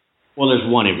 Well, there's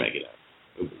one irregularity.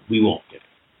 We won't get it.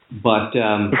 But,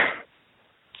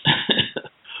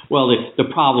 well, the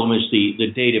problem is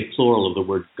the dative plural of the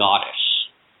word goddess,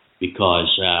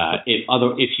 because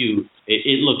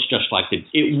it looks just like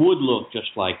it would look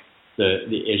just like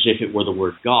as if it were the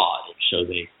word God. So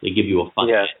they give you a fun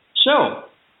name. So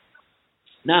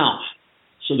now,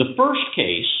 the first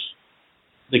case,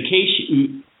 the case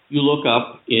you look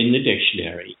up in the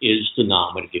dictionary is the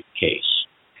nominative case,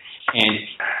 and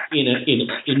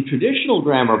in traditional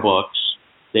grammar books,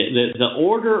 the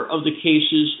order of the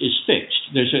cases is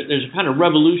fixed. There's a kind of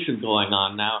revolution going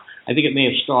on now. I think it may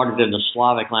have started in the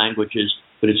Slavic languages,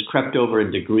 but it's crept over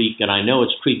into Greek, and I know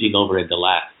it's creeping over into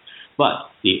Latin. But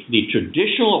the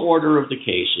traditional order of the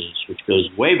cases, which goes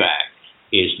way back,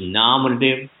 is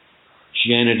nominative,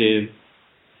 genitive,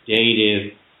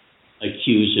 dative,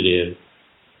 accusative,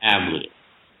 ablative.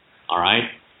 All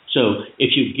right? So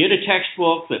if you get a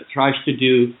textbook that tries to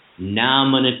do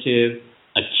nominative,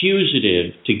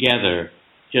 accusative together,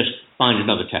 just find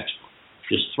another textbook.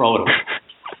 Just throw it away.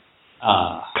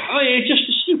 It's just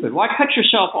stupid. Why cut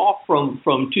yourself off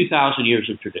from 2,000 years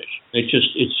of tradition? It's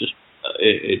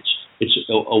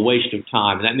a waste of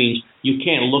time. And that means you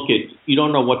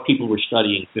don't know what people were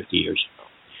studying 50 years ago.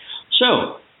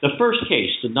 So the first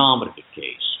case, the nominative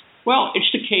case, well,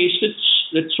 it's the case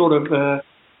that's sort of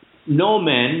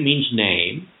nomen means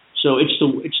name, so it's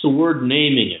the word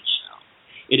naming itself.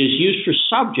 It is used for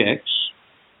subjects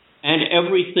and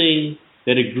everything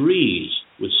that agrees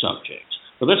with subjects.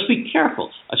 But let's be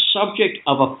careful. A subject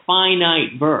of a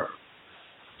finite verb.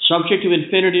 Subject of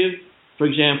infinitive, for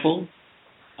example,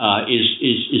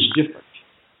 is different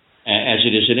as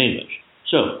it is in English.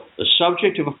 So the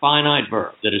subject of a finite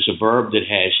verb, that is a verb that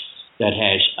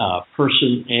has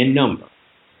person and number.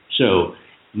 So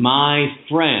my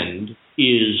friend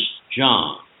is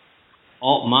John.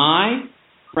 My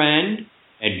friend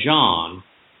and John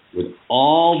would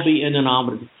all be in the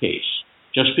nominative case.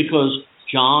 Just because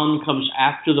John comes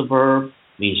after the verb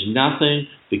means nothing,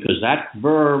 because that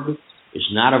verb is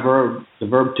not a verb. The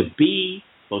verb to be,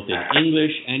 both in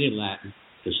English and in Latin,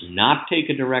 does not take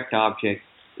a direct object.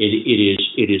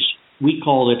 It is. We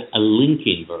call it a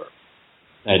linking verb.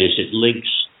 That is, it links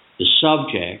the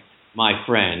subject, my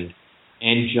friend,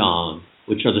 and John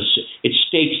which are it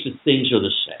states that things are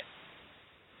the same.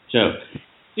 So,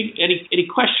 any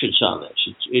questions on this?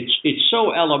 It's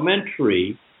so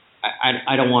elementary.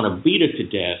 I don't want to beat it to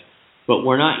death, but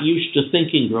we're not used to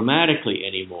thinking grammatically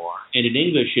anymore, and in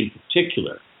English in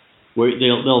particular, where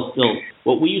they'll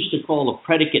what we used to call a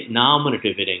predicate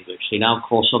nominative in English, they now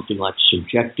call something like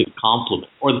subjective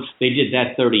complement, or they did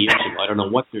that 30 years ago. I don't know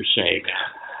what they're saying now.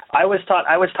 I was taught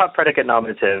predicate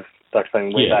nominative, Dr.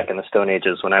 Fleming, way back in the Stone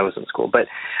Ages when I was in school. But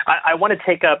I want to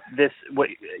take up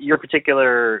your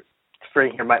particular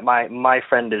phrase here. My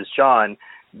friend is John,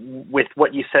 with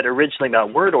what you said originally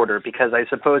about word order, because I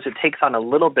suppose it takes on a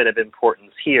little bit of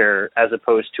importance here as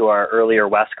opposed to our earlier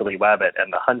Wascally Wabbit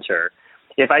and the Hunter.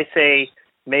 If I say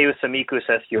meus amicus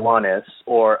est Ioannis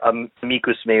or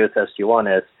amicus meus est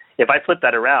Ioannis, if I flip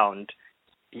that around,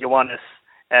 Ioannis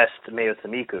est meus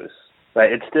amicus. Right,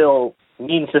 it still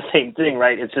means the same thing,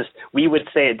 right? It's just we would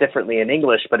say it differently in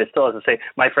English, but it still has to say,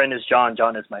 my friend is John,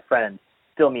 John is my friend.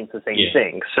 Still means the same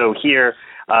thing. So here,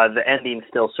 the endings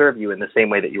still serve you in the same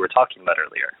way that you were talking about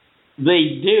earlier.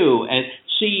 They do, and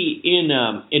see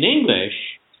in English,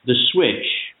 the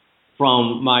switch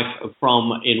from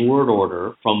in word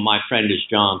order from my friend is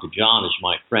John to John is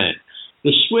my friend.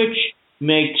 The switch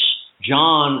makes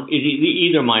John,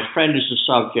 either my friend is the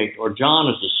subject or John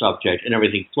is the subject, and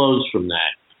everything flows from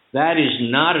that. That is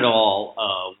not at all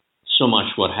so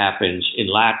much what happens in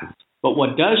Latin. But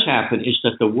what does happen is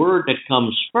that the word that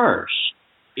comes first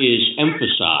is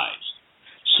emphasized.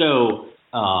 So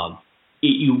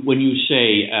when you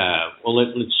say,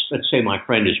 let's say my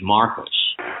friend is Marcus,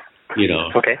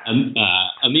 okay.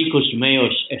 Amicus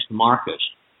meus est Marcus.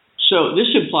 So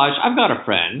this implies I've got a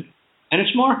friend, and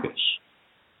it's Marcus.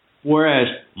 Whereas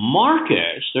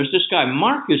Marcus, there's this guy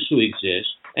Marcus who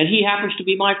exists, and he happens to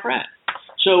be my friend.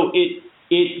 So it's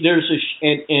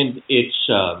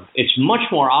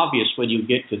much more obvious when you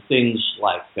get to things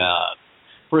like,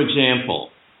 for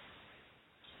example,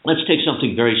 let's take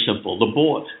something very simple.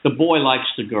 The boy likes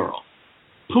the girl.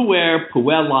 Puer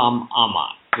puellam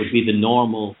amat would be the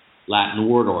normal Latin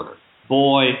word order.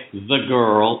 Boy, the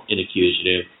girl in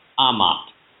accusative, amat,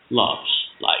 loves,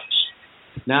 likes.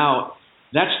 Now,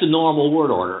 that's the normal word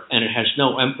order, and it has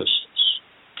no emphasis.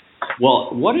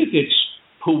 Well, what if it's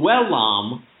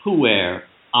puellam puer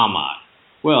amat?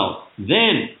 Well,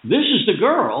 then this is the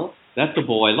girl that the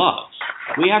boy loves.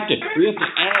 We have to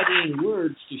add in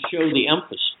words to show the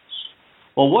emphasis.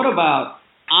 Well, what about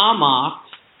amat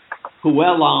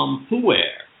puellam puer?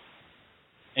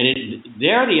 And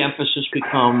there the emphasis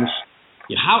becomes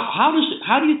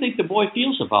how do you think the boy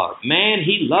feels about her? Man,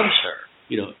 he loves her.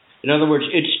 In other words,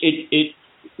 it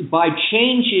by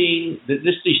changing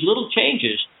these little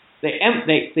changes, they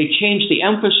change the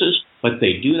emphasis, but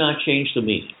they do not change the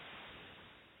meaning.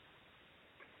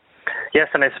 Yes,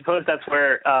 and I suppose that's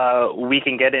where we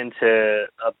can get into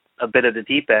a bit of the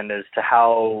deep end as to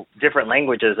how different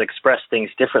languages express things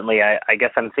differently. I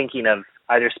guess I'm thinking of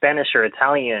either Spanish or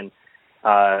Italian,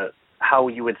 how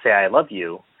you would say I love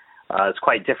you. It's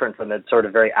quite different from the sort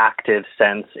of very active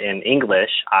sense in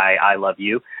English, I love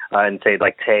you, and say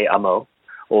like te amo,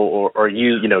 or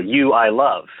you I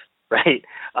love, right?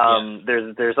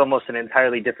 There's almost an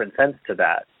entirely different sense to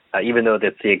that, even though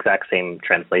it's the exact same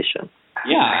translation.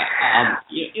 Yeah,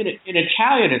 in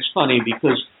Italian it's funny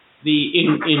because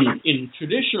in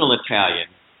traditional Italian,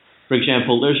 for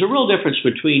example, there's a real difference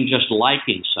between just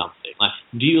liking something. Like,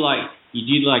 do you like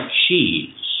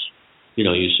cheese?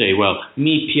 You say, well,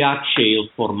 mi piace il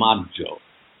formaggio.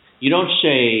 You don't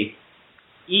say,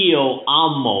 io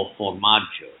amo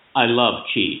formaggio. I love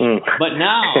cheese. But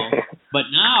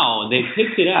now they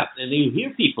picked it up, and you hear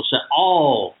people say,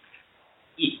 oh,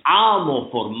 amo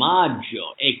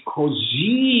formaggio, è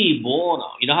così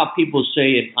buono. You know how people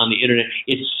say it on the internet?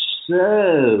 It's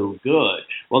so good.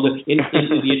 Well, in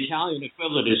the Italian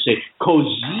equivalent is say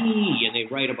così, and they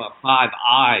write about 5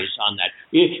 I's on that.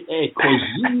 È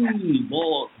così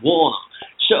buono.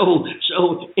 So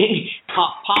in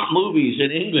pop movies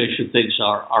in English and things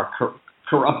are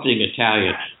corrupting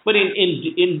Italian, but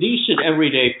in decent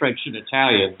everyday French and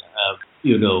Italian,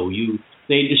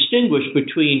 they distinguish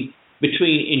between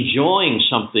enjoying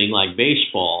something like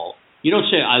baseball. You don't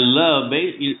say I love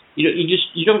you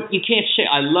can't say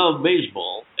I love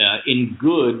baseball in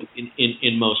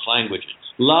most languages.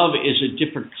 Love is a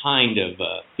different kind of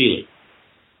feeling.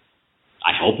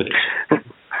 I hope it is.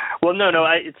 Well, no,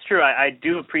 it's true. I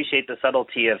do appreciate the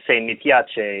subtlety of saying mi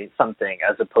piace something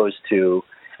as opposed to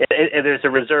there's a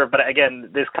reserve. But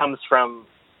again, this comes from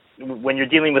when you're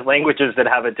dealing with languages that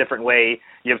have a different way.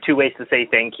 You have 2 ways to say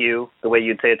thank you: the way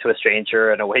you'd say it to a stranger,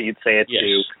 and a way you'd say it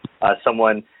to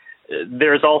someone.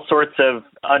 there's all sorts of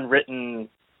unwritten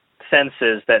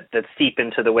senses that seep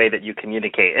into the way that you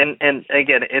communicate. And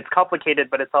again, it's complicated,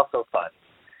 but it's also fun.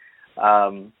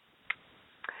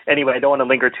 Anyway, I don't want to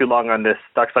linger too long on this,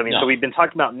 Dr. Fleming. No. So we've been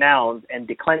talking about nouns and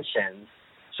declensions.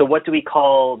 So what do we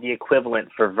call the equivalent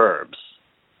for verbs?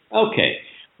 Okay.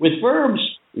 With verbs,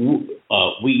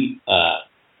 we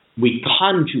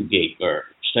conjugate verbs.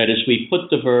 That is, we put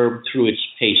the verb through its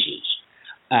paces,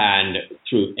 and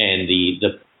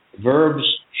the verbs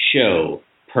show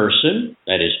person,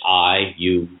 that is I,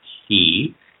 you,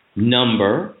 he,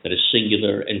 number, that is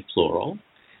singular and plural.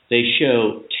 They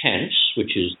show tense,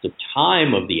 which is the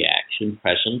time of the action,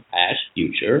 present, past,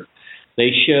 future.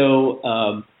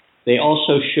 They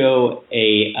also show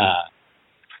a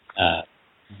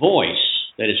voice,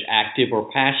 that is active or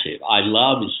passive. I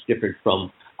love is different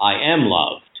from I am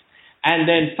loved. And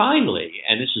then finally,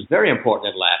 and this is very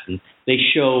important in Latin, they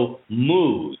show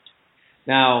mood.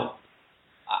 Now,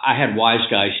 I had wise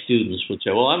guy students would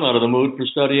say, well, I'm not in the mood for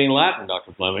studying Latin,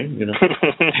 Dr. Fleming.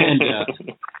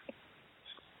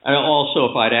 And also,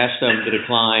 if I'd ask them to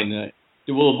decline,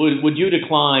 would you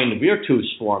decline Virtus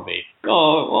for me?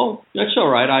 Oh, well, that's all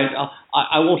right.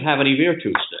 I won't have any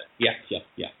Virtus then.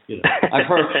 Yeah. I've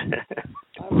heard it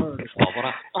all. When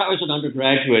I was an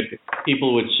undergraduate,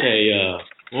 people would say,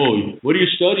 oh, what are you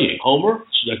studying? Homer?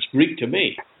 That's Greek to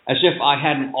me. As if I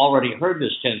hadn't already heard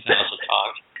this 10,000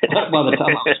 times by the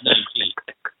time I was 19.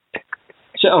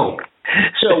 So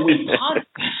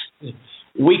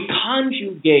we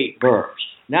conjugate verbs.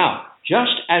 Now,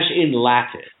 just as in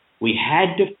Latin, we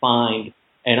had to find,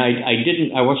 and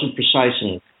I wasn't precise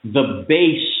in the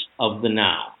base of the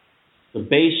noun. The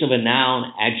base of a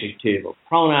noun, adjective, or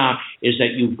pronoun is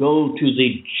that you go to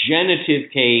the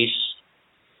genitive case,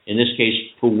 in this case,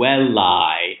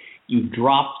 puellae, you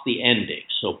drop the ending.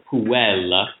 So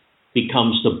puella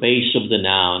becomes the base of the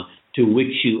noun to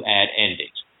which you add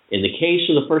endings. In the case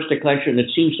of the first declension,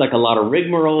 it seems like a lot of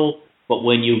rigmarole, but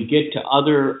when you get to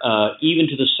even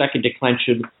to the second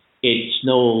declension, it's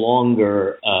no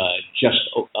longer just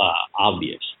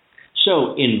obvious.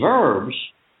 So in verbs,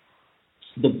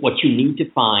 what you need to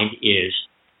find is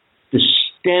the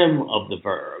stem of the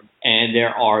verb, and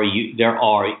there are,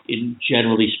 in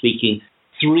generally speaking,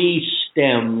 3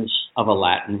 stems of a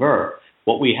Latin verb.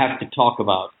 What we have to talk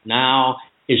about now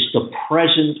is the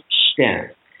present stem.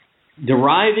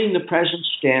 Deriving the present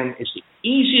stem is the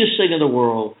easiest thing in the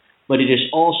world, but it is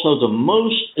also the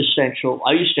most essential.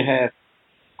 I used to have,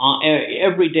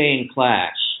 every day in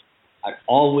class, I'd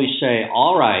always say,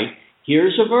 all right,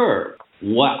 here's a verb.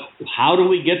 How do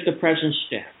we get the present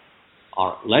stem? All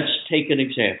right, let's take an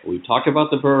example. We talked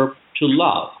about the verb to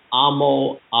love,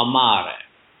 amo, amare.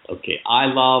 Okay, I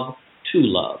love, to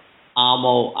love.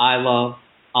 Amo, I love,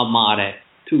 amare,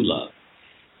 to love.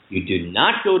 You do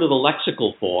not go to the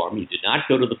lexical form. You do not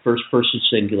go to the first person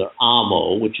singular,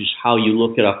 amo, which is how you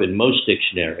look it up in most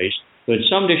dictionaries. But in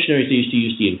some dictionaries, they used to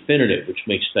use the infinitive, which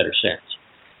makes better sense.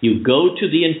 You go to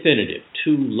the infinitive,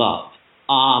 to love,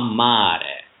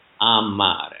 amare,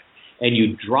 and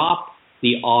you drop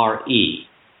the re.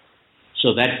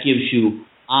 So that gives you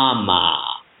ama.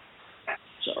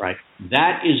 So, right,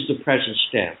 that is the present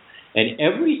stem. And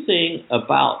everything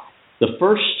about the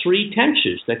first 3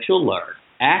 tenses that you'll learn,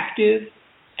 active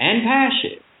and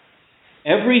passive,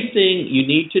 everything you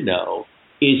need to know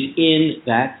is in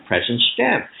that present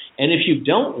stem. And if you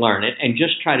don't learn it and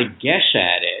just try to guess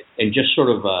at it and just sort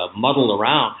of muddle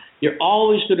around, you're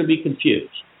always going to be confused.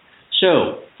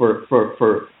 So for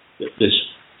this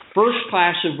first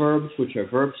class of verbs, which are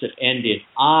verbs that end in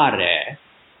are,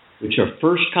 which are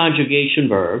first conjugation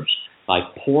verbs, like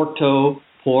porto,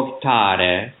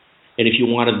 portare, and if you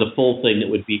wanted the full thing, it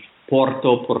would be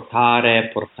porto,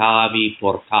 portare, portavi,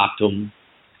 portatum,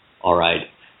 all right,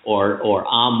 or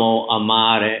amo,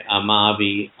 amare,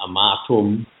 amavi,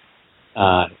 amatum,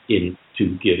 to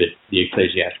give it the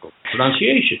ecclesiastical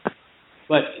pronunciation.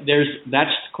 But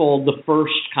that's called the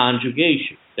first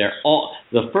conjugation.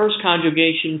 The first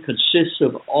conjugation consists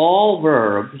of all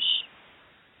verbs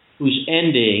whose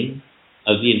ending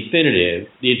of the infinitive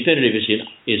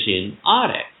is in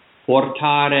are.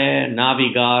 Portare,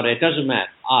 navigare, it doesn't matter.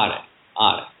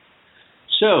 Are.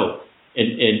 So,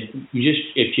 and you just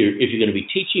if you're going to be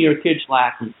teaching your kids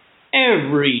Latin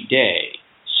every day,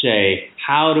 say,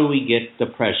 how do we get the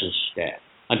present stem?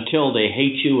 Until they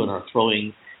hate you and are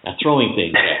throwing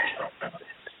things at you.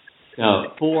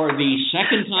 Now, for the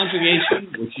second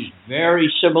conjugation, which is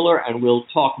very similar, and we'll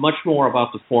talk much more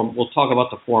about we'll talk about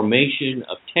the formation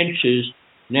of tenses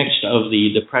next of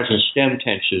the present stem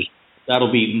tenses.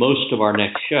 That'll be most of our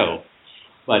next show.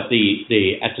 But at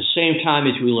the same time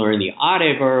as we learn the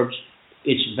are verbs,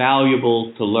 it's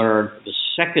valuable to learn the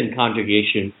second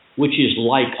conjugation, which is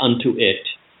like unto it,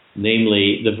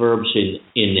 namely the verbs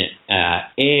in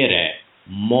ere,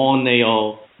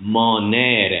 moneo,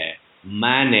 monere,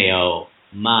 maneo,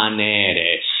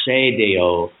 manere,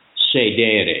 sedeo,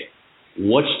 sedere.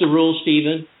 What's the rule,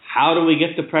 Stephen? How do we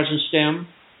get the present stem?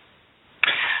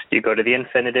 You go to the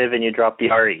infinitive and you drop the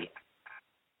RE.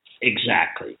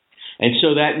 Exactly. And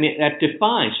so that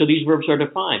defines, so these verbs are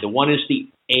defined. The one is the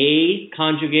A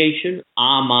conjugation,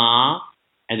 ama,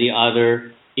 and the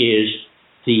other is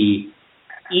the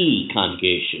E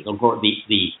conjugation, of course,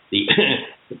 the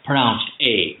pronounced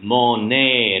A,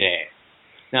 monere.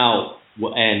 Now,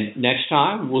 and next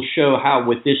time we'll show how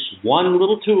with this one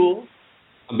little tool,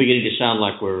 I'm beginning to sound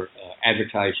like we're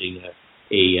advertising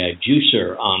a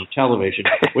juicer on television.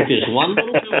 With this one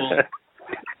little tool,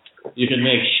 you can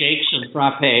make shakes and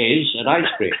frappes and ice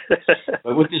cream.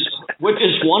 But with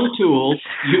this one tool,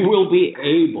 you will be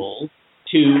able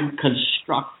to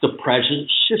construct the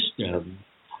present system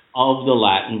of the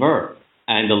Latin verb.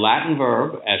 And the Latin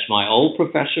verb, as my old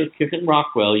professor, Kiffin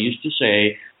Rockwell, used to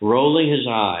say, rolling his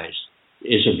eyes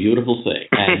is a beautiful thing.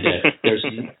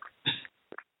 And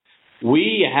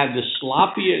we have the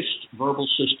sloppiest verbal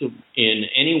system in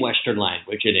any Western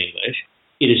language, in English.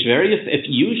 It is if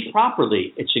used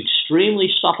properly, it's extremely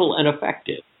subtle and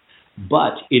effective,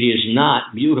 but it is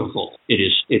not beautiful. It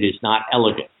is not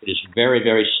elegant. It is very,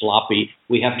 very sloppy.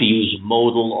 We have to use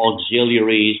modal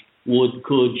auxiliaries, would,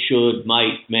 could, should,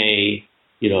 might, may,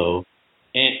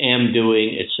 am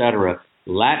doing, etc.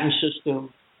 Latin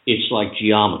system, it's like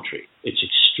geometry. It's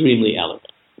extremely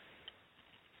elegant.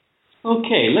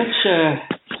 Okay, let's.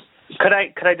 Could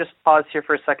I just pause here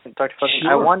for a second, Dr. Fleming?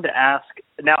 Sure. I wanted to ask.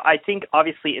 Now, I think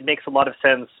obviously it makes a lot of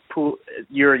sense.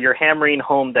 You're hammering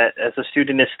home that as a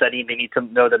student is studying, they need to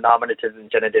know the nominative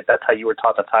and genitive. That's how you were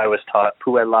taught. That's how I was taught.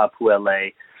 Puella,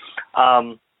 puelle.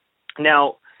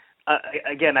 Now,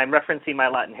 again, I'm referencing my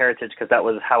Latin heritage because that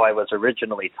was how I was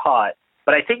originally taught.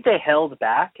 But I think they held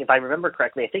back, if I remember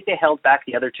correctly, I think they held back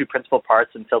the other two principal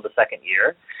parts until the second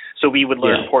year. So we would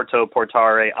learn porto,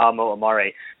 portare, amo,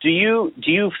 amare. Do you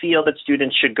feel that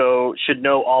students should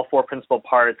know all four principal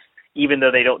parts, even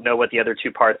though they don't know what the other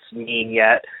two parts mean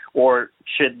yet? Or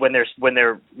should, when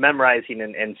they're memorizing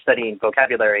and studying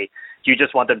vocabulary, do you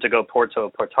just want them to go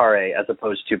porto, portare, as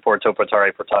opposed to porto,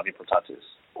 portare, portavi, portatus?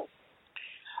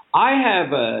 I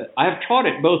have taught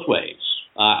it both ways.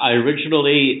 I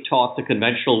originally taught the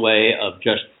conventional way of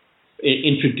just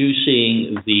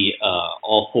introducing the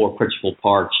all four principal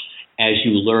parts as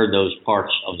you learn those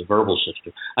parts of the verbal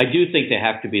system. I do think they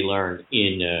have to be learned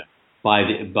by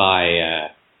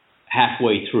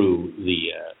halfway through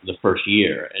the first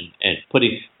year, and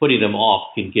putting them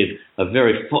off can give a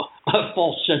very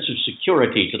false sense of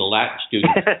security to the Latin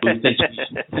student who thinks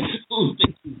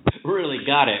he's really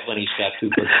got it when he's got two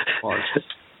principal parts.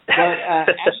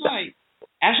 But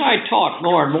as I taught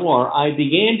more and more, I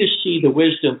began to see the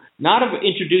wisdom not of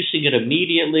introducing it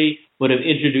immediately, but of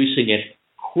introducing it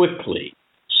quickly,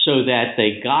 so that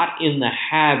they got in the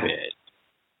habit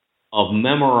of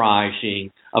memorizing,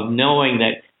 of knowing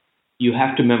that you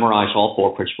have to memorize all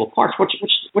four principal parts.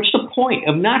 What's the point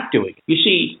of not doing it? You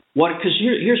see, because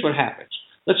here's what happens.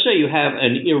 Let's say you have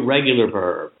an irregular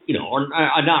verb, or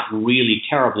a not really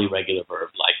terribly regular verb,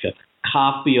 like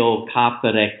capio,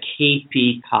 capere,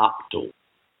 capi, capto.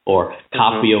 Or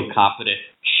capio, capere,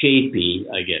 shapi,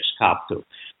 I guess, capto.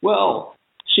 Well,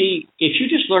 see, if you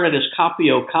just learn it as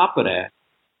capio, capere,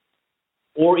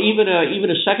 or even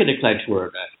a second declension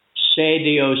word,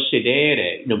 sedeo,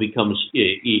 sedere, becomes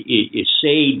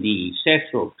sedi,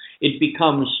 setro. It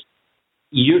becomes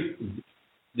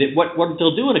what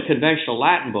they'll do in a conventional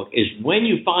Latin book is when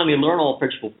you finally learn all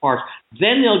principal parts,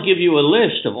 then they'll give you a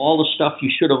list of all the stuff you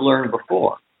should have learned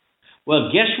before.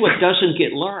 Well, guess what doesn't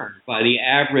get learned by the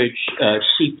average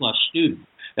C+ student?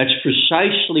 That's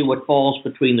precisely what falls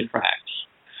between the cracks.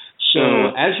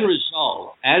 So as a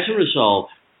result,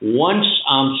 once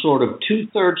I'm sort of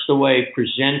 2/3 the way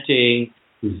presenting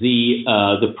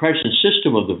the present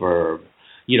system of the verb,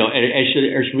 as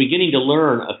you're beginning to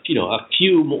learn a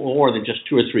few more than just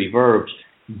two or three verbs,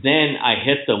 then I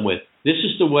hit them with, this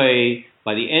is the way,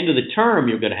 by the end of the term,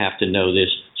 you're going to have to know this.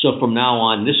 So from now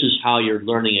on, this is how you're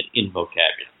learning it in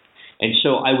vocabulary. And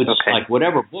so I would, like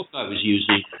whatever book I was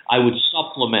using, I would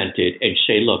supplement it and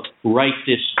say, look, write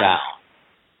this down.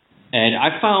 And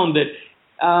I found that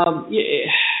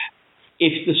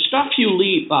if the stuff you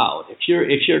leave out, if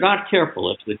you're not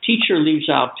careful, if the teacher leaves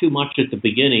out too much at the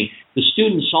beginning, the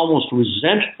student's almost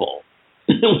resentful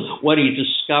when he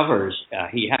discovers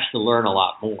he has to learn a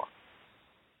lot more.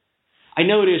 I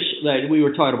noticed that we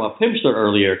were talking about Pimsleur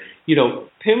earlier.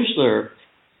 Pimsleur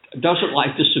doesn't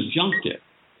like the subjunctive.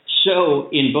 So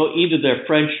in both either their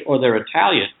French or their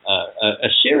Italian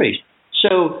series,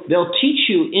 so they'll teach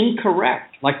you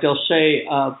incorrect. Like they'll say,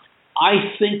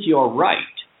 "I think you're right."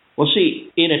 Well,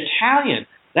 see, in Italian,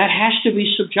 that has to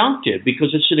be subjunctive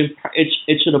because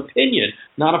it's an opinion,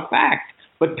 not a fact.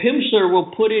 But Pimsleur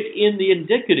will put it in the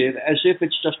indicative as if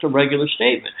it's just a regular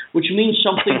statement, which means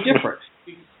something different.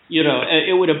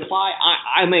 It would imply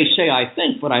I may say I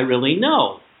think, but I really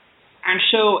know. And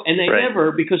they right.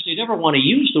 never, because they never want to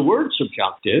use the word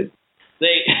subjunctive,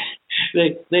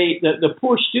 the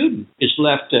poor student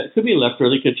could be left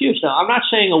really confused. Now, I'm not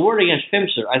saying a word against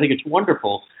Pimsleur. I think it's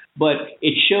wonderful, but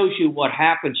it shows you what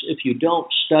happens if you don't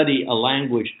study a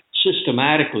language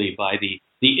systematically by the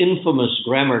infamous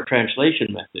grammar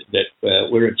translation method that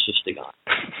we're insisting on.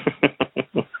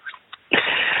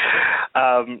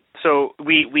 So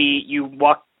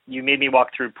you made me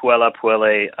walk through puella,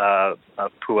 puelle,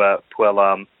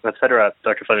 puellam, etc.,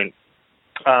 Dr. Fleming.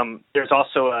 There's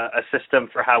also a system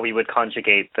for how we would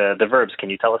conjugate the verbs. Can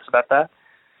you tell us about that?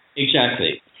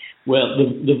 Exactly. Well,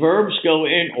 the verbs go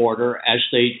in order as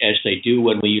they do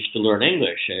when we used to learn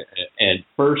English. And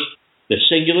first, the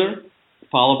singular,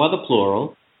 followed by the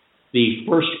plural. The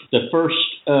first,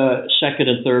 second,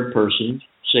 and third person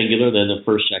singular, then the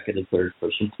first, second, and third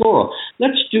person plural.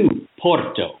 Let's do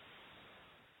porto.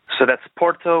 So that's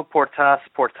porto, portas,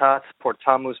 portats,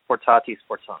 portamus, portatis,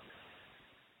 portans.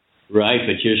 Right,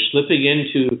 but you're slipping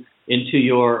into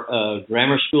your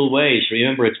grammar school ways.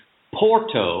 Remember, it's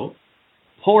porto,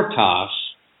 portas,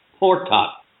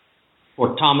 portat,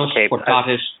 portamus, okay,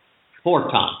 portatis,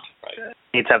 portant. Right.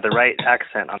 Need to have the right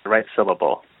accent on the right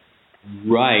syllable.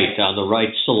 Right, on the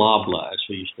right syllabla, as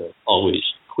we used to always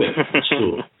quip in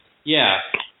school. Yeah,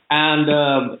 and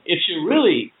if you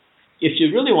really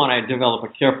want to develop a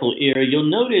careful ear, you'll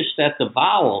notice that the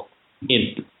vowel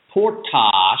in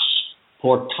portas,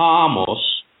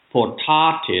 portamus,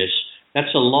 portatis,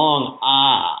 that's a long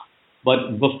ah.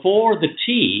 But before the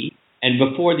T and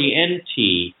before the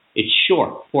NT, it's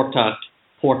short, portat,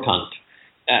 portant.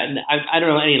 And I don't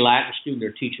know any Latin student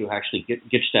or teacher who actually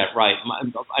gets that right.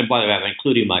 And by the way, I'm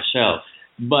including myself.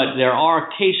 But there are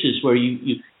cases where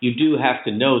you do have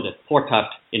to know that portat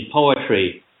in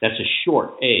poetry, that's a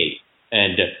short A.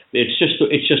 And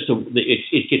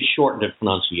it gets shortened in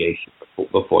pronunciation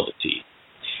before the T.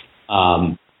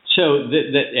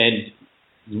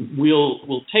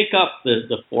 We'll take up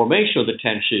the formation of the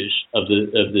tenses of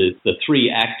the three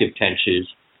active tenses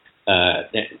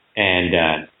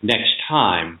next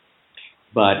time,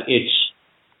 but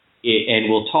and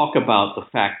we'll talk about the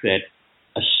fact that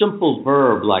a simple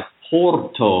verb like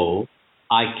porto,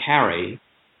 I carry,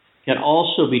 can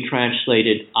also be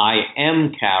translated I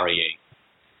am carrying,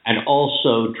 and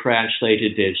also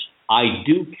translated as I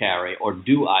do carry or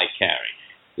do I carry.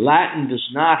 Latin does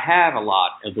not have a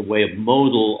lot of the way of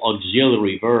modal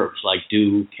auxiliary verbs like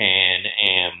do, can,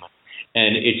 am,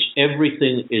 and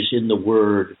everything is in the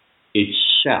word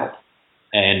itself.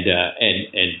 And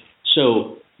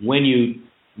so when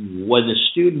the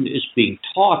student is being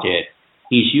taught it,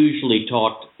 he's usually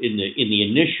taught in the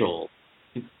initial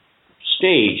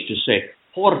stage to say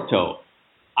porto,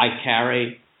 I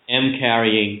carry, am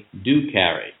carrying, do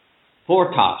carry.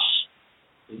 Portas,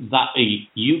 that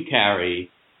you carry,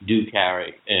 do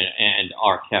carry, and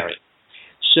are carrying.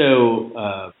 So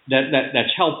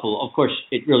that's helpful. Of course,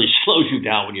 it really slows you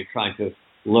down when you're trying to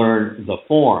learn the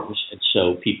forms, and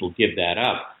so people give that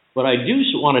up. But I do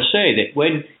want to say that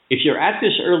if you're at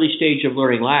this early stage of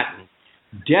learning Latin,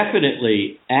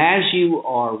 definitely as you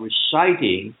are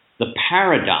reciting the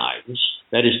paradigms,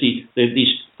 that is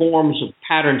these forms of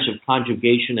patterns of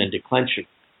conjugation and declension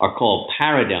are called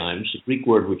paradigms, the Greek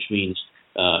word which means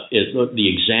the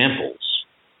examples.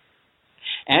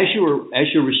 As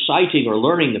you're reciting or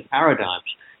learning the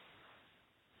paradigms,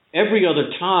 every other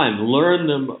time learn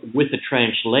them with the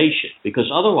translation,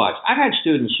 because otherwise, I've had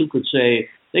students who could say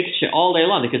all day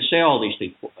long, they could say all these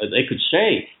things. They could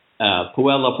say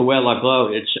puella, blah,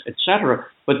 etc.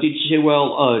 But they'd say,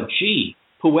 well, gee,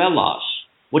 puellas.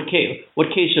 What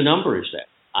case of number is that?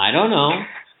 I don't know.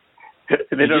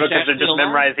 They don't know because they're just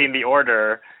memorizing the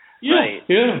order. Yeah, right.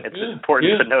 Yeah, it's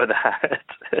important to know that.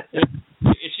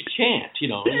 It's a chant, it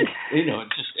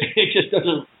just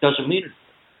doesn't mean it.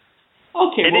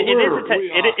 Okay,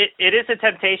 it is a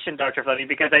temptation, Dr. Fleming,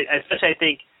 because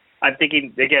I'm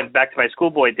thinking again back to my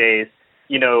schoolboy days.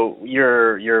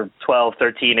 You're 12,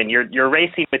 13, and you're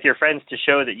racing with your friends to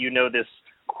show that you know this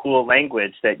cool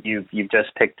language that you've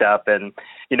just picked up, and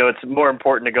it's more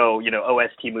important to go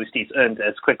ost mustis und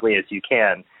as quickly as you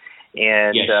can.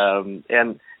 and Yes.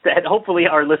 And hopefully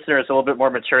our listeners are a little bit more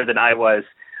mature than I was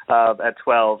at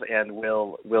 12, and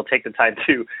will take the time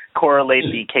to correlate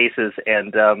the cases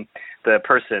and the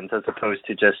persons as opposed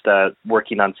to just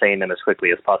working on saying them as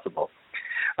quickly as possible.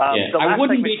 I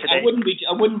wouldn't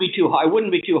be too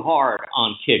hard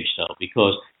on kids though,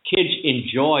 because kids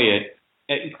enjoy it.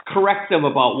 Correct them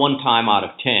about one time out of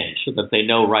 10 so that they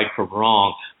know right from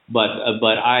wrong. But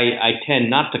I tend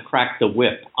not to crack the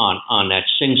whip on that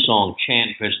sing-song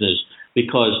chant business,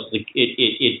 because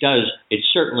it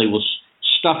certainly will,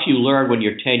 stuff you learn when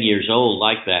you're 10 years old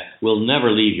like that will never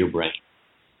leave your brain.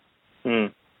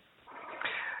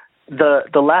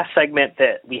 The last segment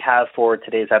that we have for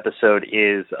today's episode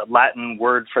is Latin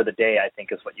word for the day, I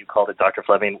think is what you called it, Dr.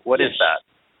 Fleming. What is that?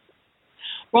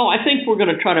 Well, I think we're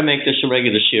going to try to make this a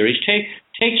regular series.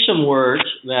 Take some words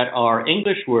that are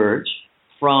English words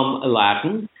from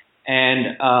Latin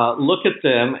and look at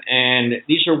them. And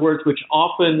these are words which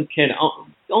often can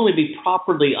only be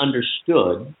properly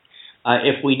understood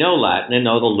if we know Latin and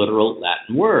know the literal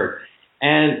Latin word.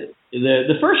 And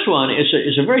the first one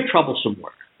is a very troublesome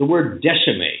word, the word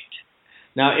decimate.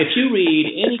 Now, if you read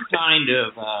any kind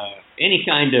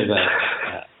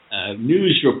of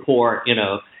news report,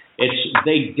 it's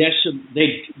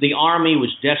the army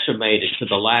was decimated to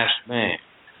the last man,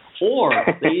 or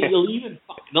they'll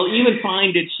even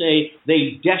find it say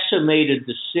they decimated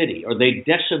the city or they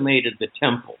decimated the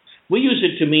temple. We use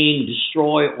it to mean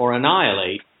destroy or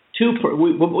annihilate.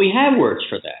 We have words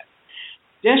for that.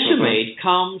 Decimate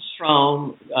comes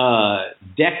from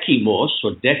decimos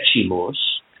or decimos,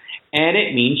 and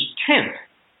it means tenth.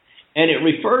 And it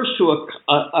refers to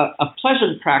a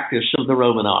pleasant practice of the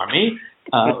Roman army.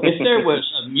 If there was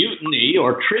a mutiny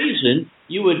or treason,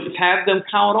 you would have them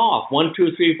count off 1,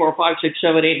 2, 3, 4, 5, 6,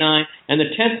 7, 8, 9, and the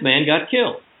 10th man got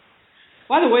killed.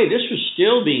 By the way, this was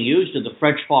still being used in the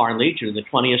French Foreign Legion in the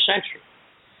 20th century.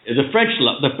 The French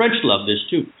love this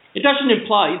too. It doesn't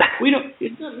imply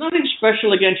nothing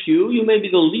special against you. You may be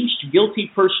the least guilty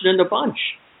person in the bunch,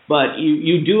 but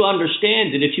you do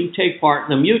understand that if you take part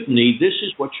in a mutiny, this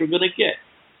is what you're going to get.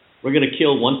 We're going to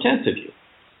kill 1/10 of you.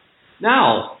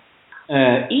 Now,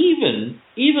 even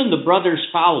the brothers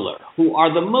Fowler, who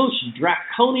are the most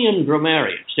draconian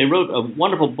grammarians, they wrote a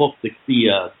wonderful book, the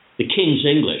King's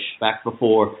English, back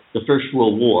before the First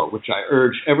World War, which I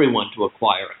urge everyone to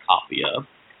acquire a copy of.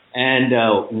 And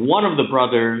one of the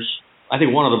brothers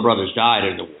died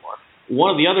in the war. One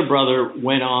of the other brother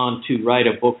went on to write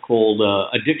a book called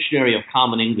A Dictionary of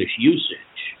Common English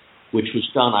Usage, which was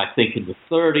done, I think, in the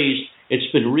 30s. It's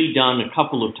been redone a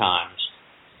couple of times.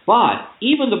 But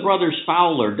even the brothers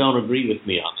Fowler don't agree with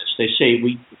me on this. They say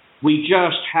we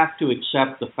just have to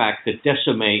accept the fact that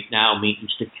decimate now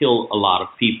means to kill a lot of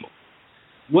people.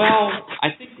 Well, I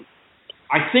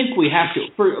think we have to,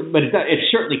 but it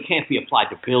certainly can't be applied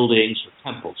to buildings or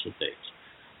temples or things.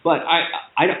 But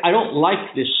I don't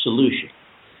like this solution,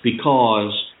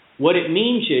 because what it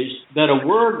means is that a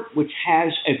word which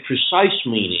has a precise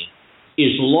meaning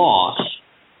is lost,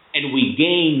 and we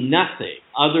gain nothing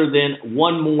other than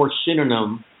one more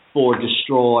synonym for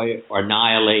destroy or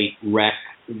annihilate, wreck,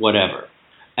 whatever.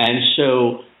 And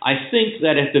so I think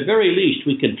that at the very least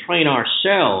we can train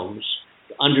ourselves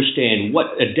to understand what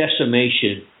a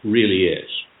decimation really is.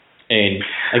 And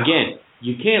again,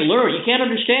 you can't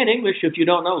understand English if you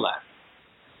don't know Latin.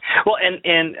 Well,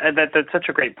 and that's such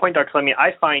a great point, Dr. Fleming.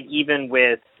 I find even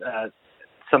with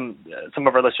some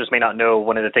of our listeners may not know,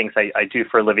 one of the things I do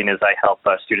for a living is I help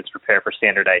students prepare for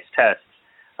standardized tests,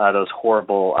 those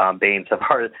horrible banes of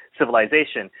our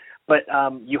civilization. But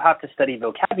you have to study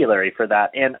vocabulary for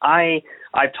that. And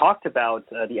I've talked about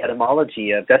the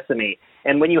etymology of decimate.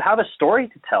 And when you have a story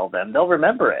to tell them, they'll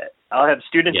remember it. I'll have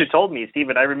students who told me,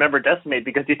 Stephen, I remember decimate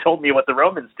because you told me what the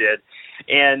Romans did.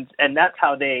 And that's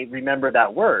how they remember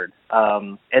that word.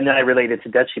 And then I relate it to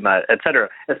decima, et cetera.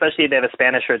 Especially if they have a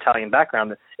Spanish or Italian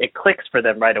background, it clicks for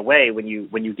them right away when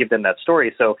you give them that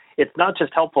story. So it's not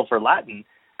just helpful for Latin,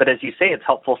 but as you say, it's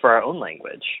helpful for our own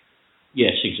language.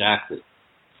 Yes, exactly.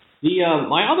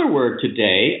 My other word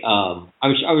today, I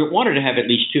wanted to have at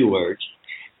least two words,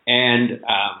 and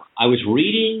I was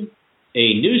reading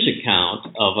a news account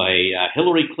of a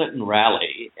Hillary Clinton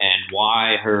rally and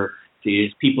why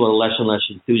people are less and less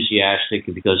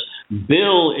enthusiastic because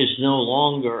Bill is no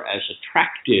longer as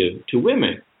attractive to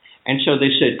women. And so they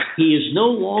said he is no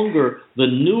longer the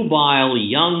nubile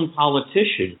young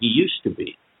politician he used to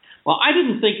be. Well, I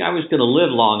didn't think I was going to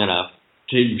live long enough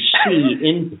to see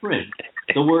in print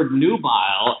the word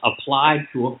nubile applied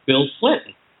to Bill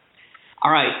Clinton.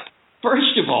 All right,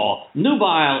 first of all,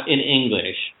 nubile in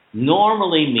English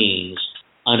normally means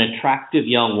an attractive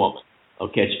young woman.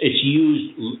 Okay, it's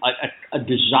used a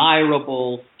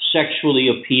desirable, sexually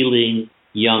appealing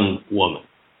young woman.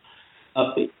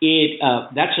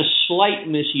 That's a slight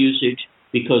misusage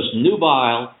because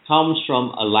nubile comes from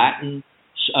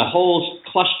a whole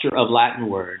cluster of Latin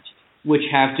words which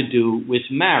have to do with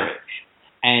marriage.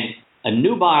 And a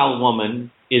nubile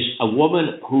woman is a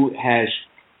woman who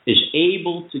is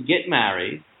able to get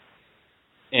married,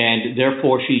 and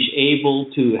therefore she's able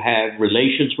to have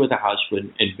relations with her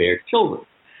husband and bear children.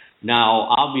 Now,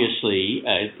 obviously,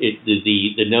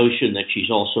 the notion that she's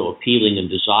also appealing and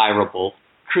desirable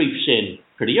creeps in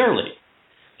pretty early.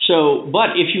 So,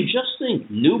 but if you just think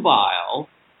nubile,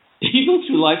 if you go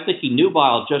through life thinking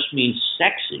nubile just means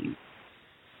sexy,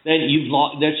 then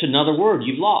that's another word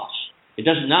you've lost. That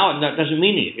doesn't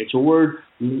mean anything. It's a word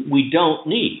we don't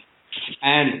need.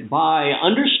 And by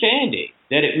understanding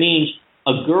that it means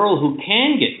a girl who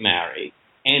can get married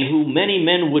and who many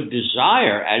men would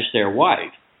desire as their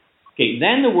wife, okay,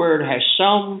 then the word has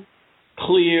some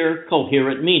clear,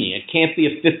 coherent meaning. It can't be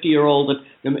a 50-year-old.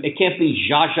 It can't be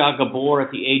Zsa Zsa Gabor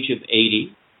at the age of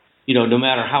 80, no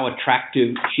matter how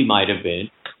attractive she might have been.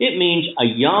 It means a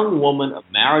young woman of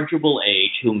marriageable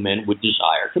age whom men would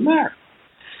desire to marry.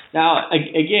 Now,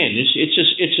 again, it's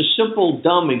a simple,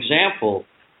 dumb example,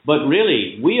 but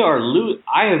really,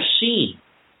 I have seen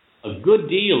a good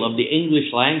deal of the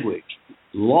English language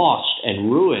lost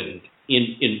and ruined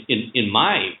in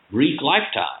my brief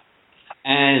lifetime.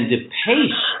 And the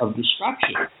pace of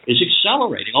destruction is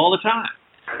accelerating all the time.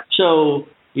 So,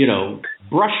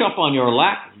 brush up on your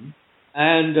Latin,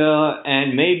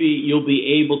 and maybe you'll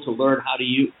be able to learn how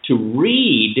to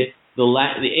read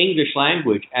the English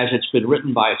language as it's been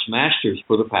written by its masters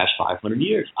for the past 500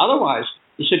 years. Otherwise,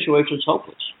 the situation is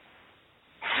hopeless.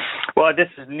 Well, this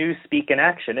is new speak in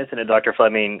action, isn't it, Dr.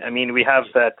 Fleming? I mean, we have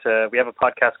we have a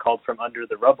podcast called From Under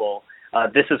the Rubble.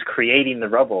 This is creating the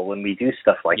rubble when we do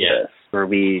stuff like this, where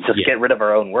we just get rid of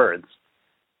our own words.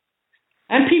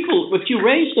 And people, if you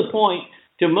raise the point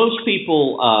to most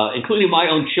people, including my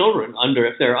own children,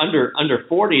 if they're under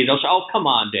 40, they'll say, "Oh, come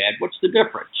on, Dad, what's the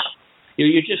difference?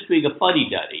 You're just being a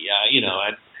fuddy-duddy,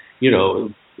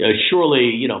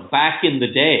 surely, back in the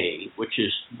day, which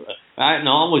is, I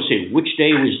always say, which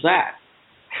day was that?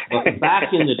 But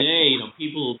back in the day,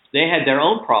 people, they had their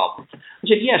own problems. I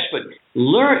said, yes, but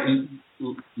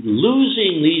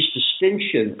losing these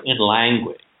distinctions in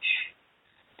language,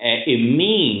 it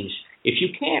means if you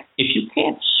can't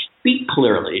speak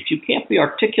clearly, if you can't be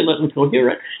articulate and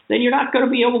coherent, then you're not going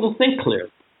to be able to think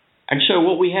clearly. And so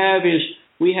what we have is,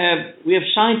 we have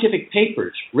scientific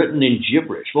papers written in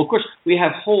gibberish. Well, of course, we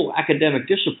have whole academic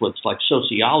disciplines like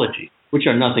sociology, which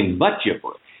are nothing but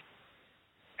gibberish.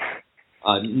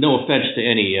 No offense to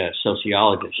any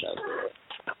sociologists out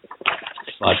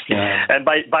there.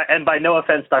 But, and by no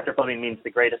offense, Dr. Fleming means the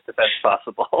greatest offense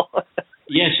possible.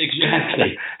 Yes,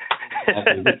 exactly.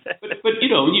 But you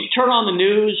turn on the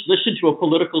news, listen to a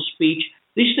political speech.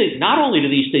 These things, not only do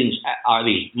these things are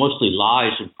these mostly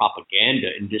lies and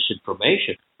propaganda and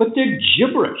disinformation, but they're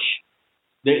gibberish.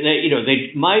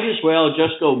 They might as well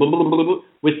just go blah, blah, blah, blah,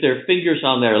 with their fingers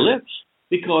on their lips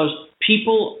because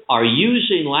people are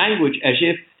using language as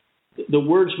if the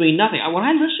words mean nothing. When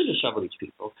I listen to some of these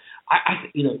people,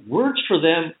 words for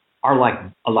them are like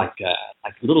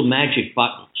little magic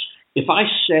buttons. If I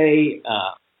say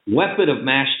weapon of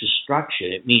mass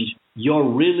destruction, it means you're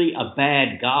really a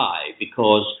bad guy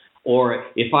or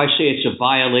if I say it's a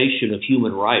violation of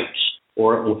human rights,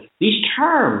 or these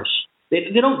terms,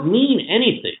 they don't mean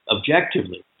anything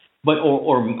objectively. But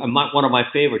one of my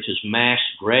favorites is mass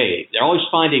grave. They're always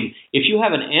finding, if you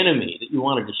have an enemy that you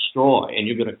want to destroy and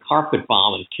you're going to carpet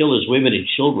bomb and kill his women and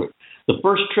children, the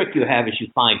first trick you have is you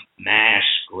find mass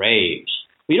graves.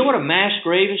 But you know what a mass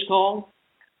grave is called?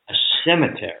 A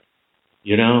cemetery.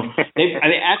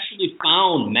 They actually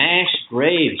found mass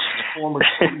graves in the former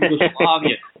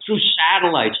Yugoslavia through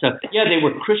satellite stuff. Yeah, they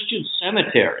were Christian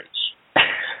cemeteries.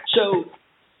 So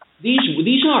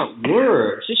these aren't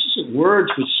words. This isn't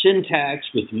words with syntax,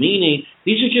 with meaning.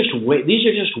 These are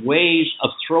just ways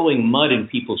of throwing mud in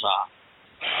people's eyes.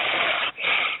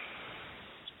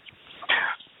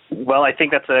 Well, I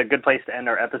think that's a good place to end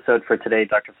our episode for today,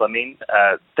 Dr. Fleming.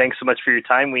 Thanks so much for your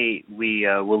time. We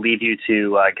will leave you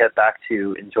to get back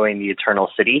to enjoying the Eternal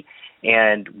City,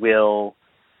 and we'll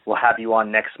have you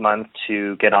on next month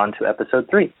to get on to episode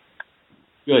 3.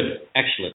 Good. Excellent.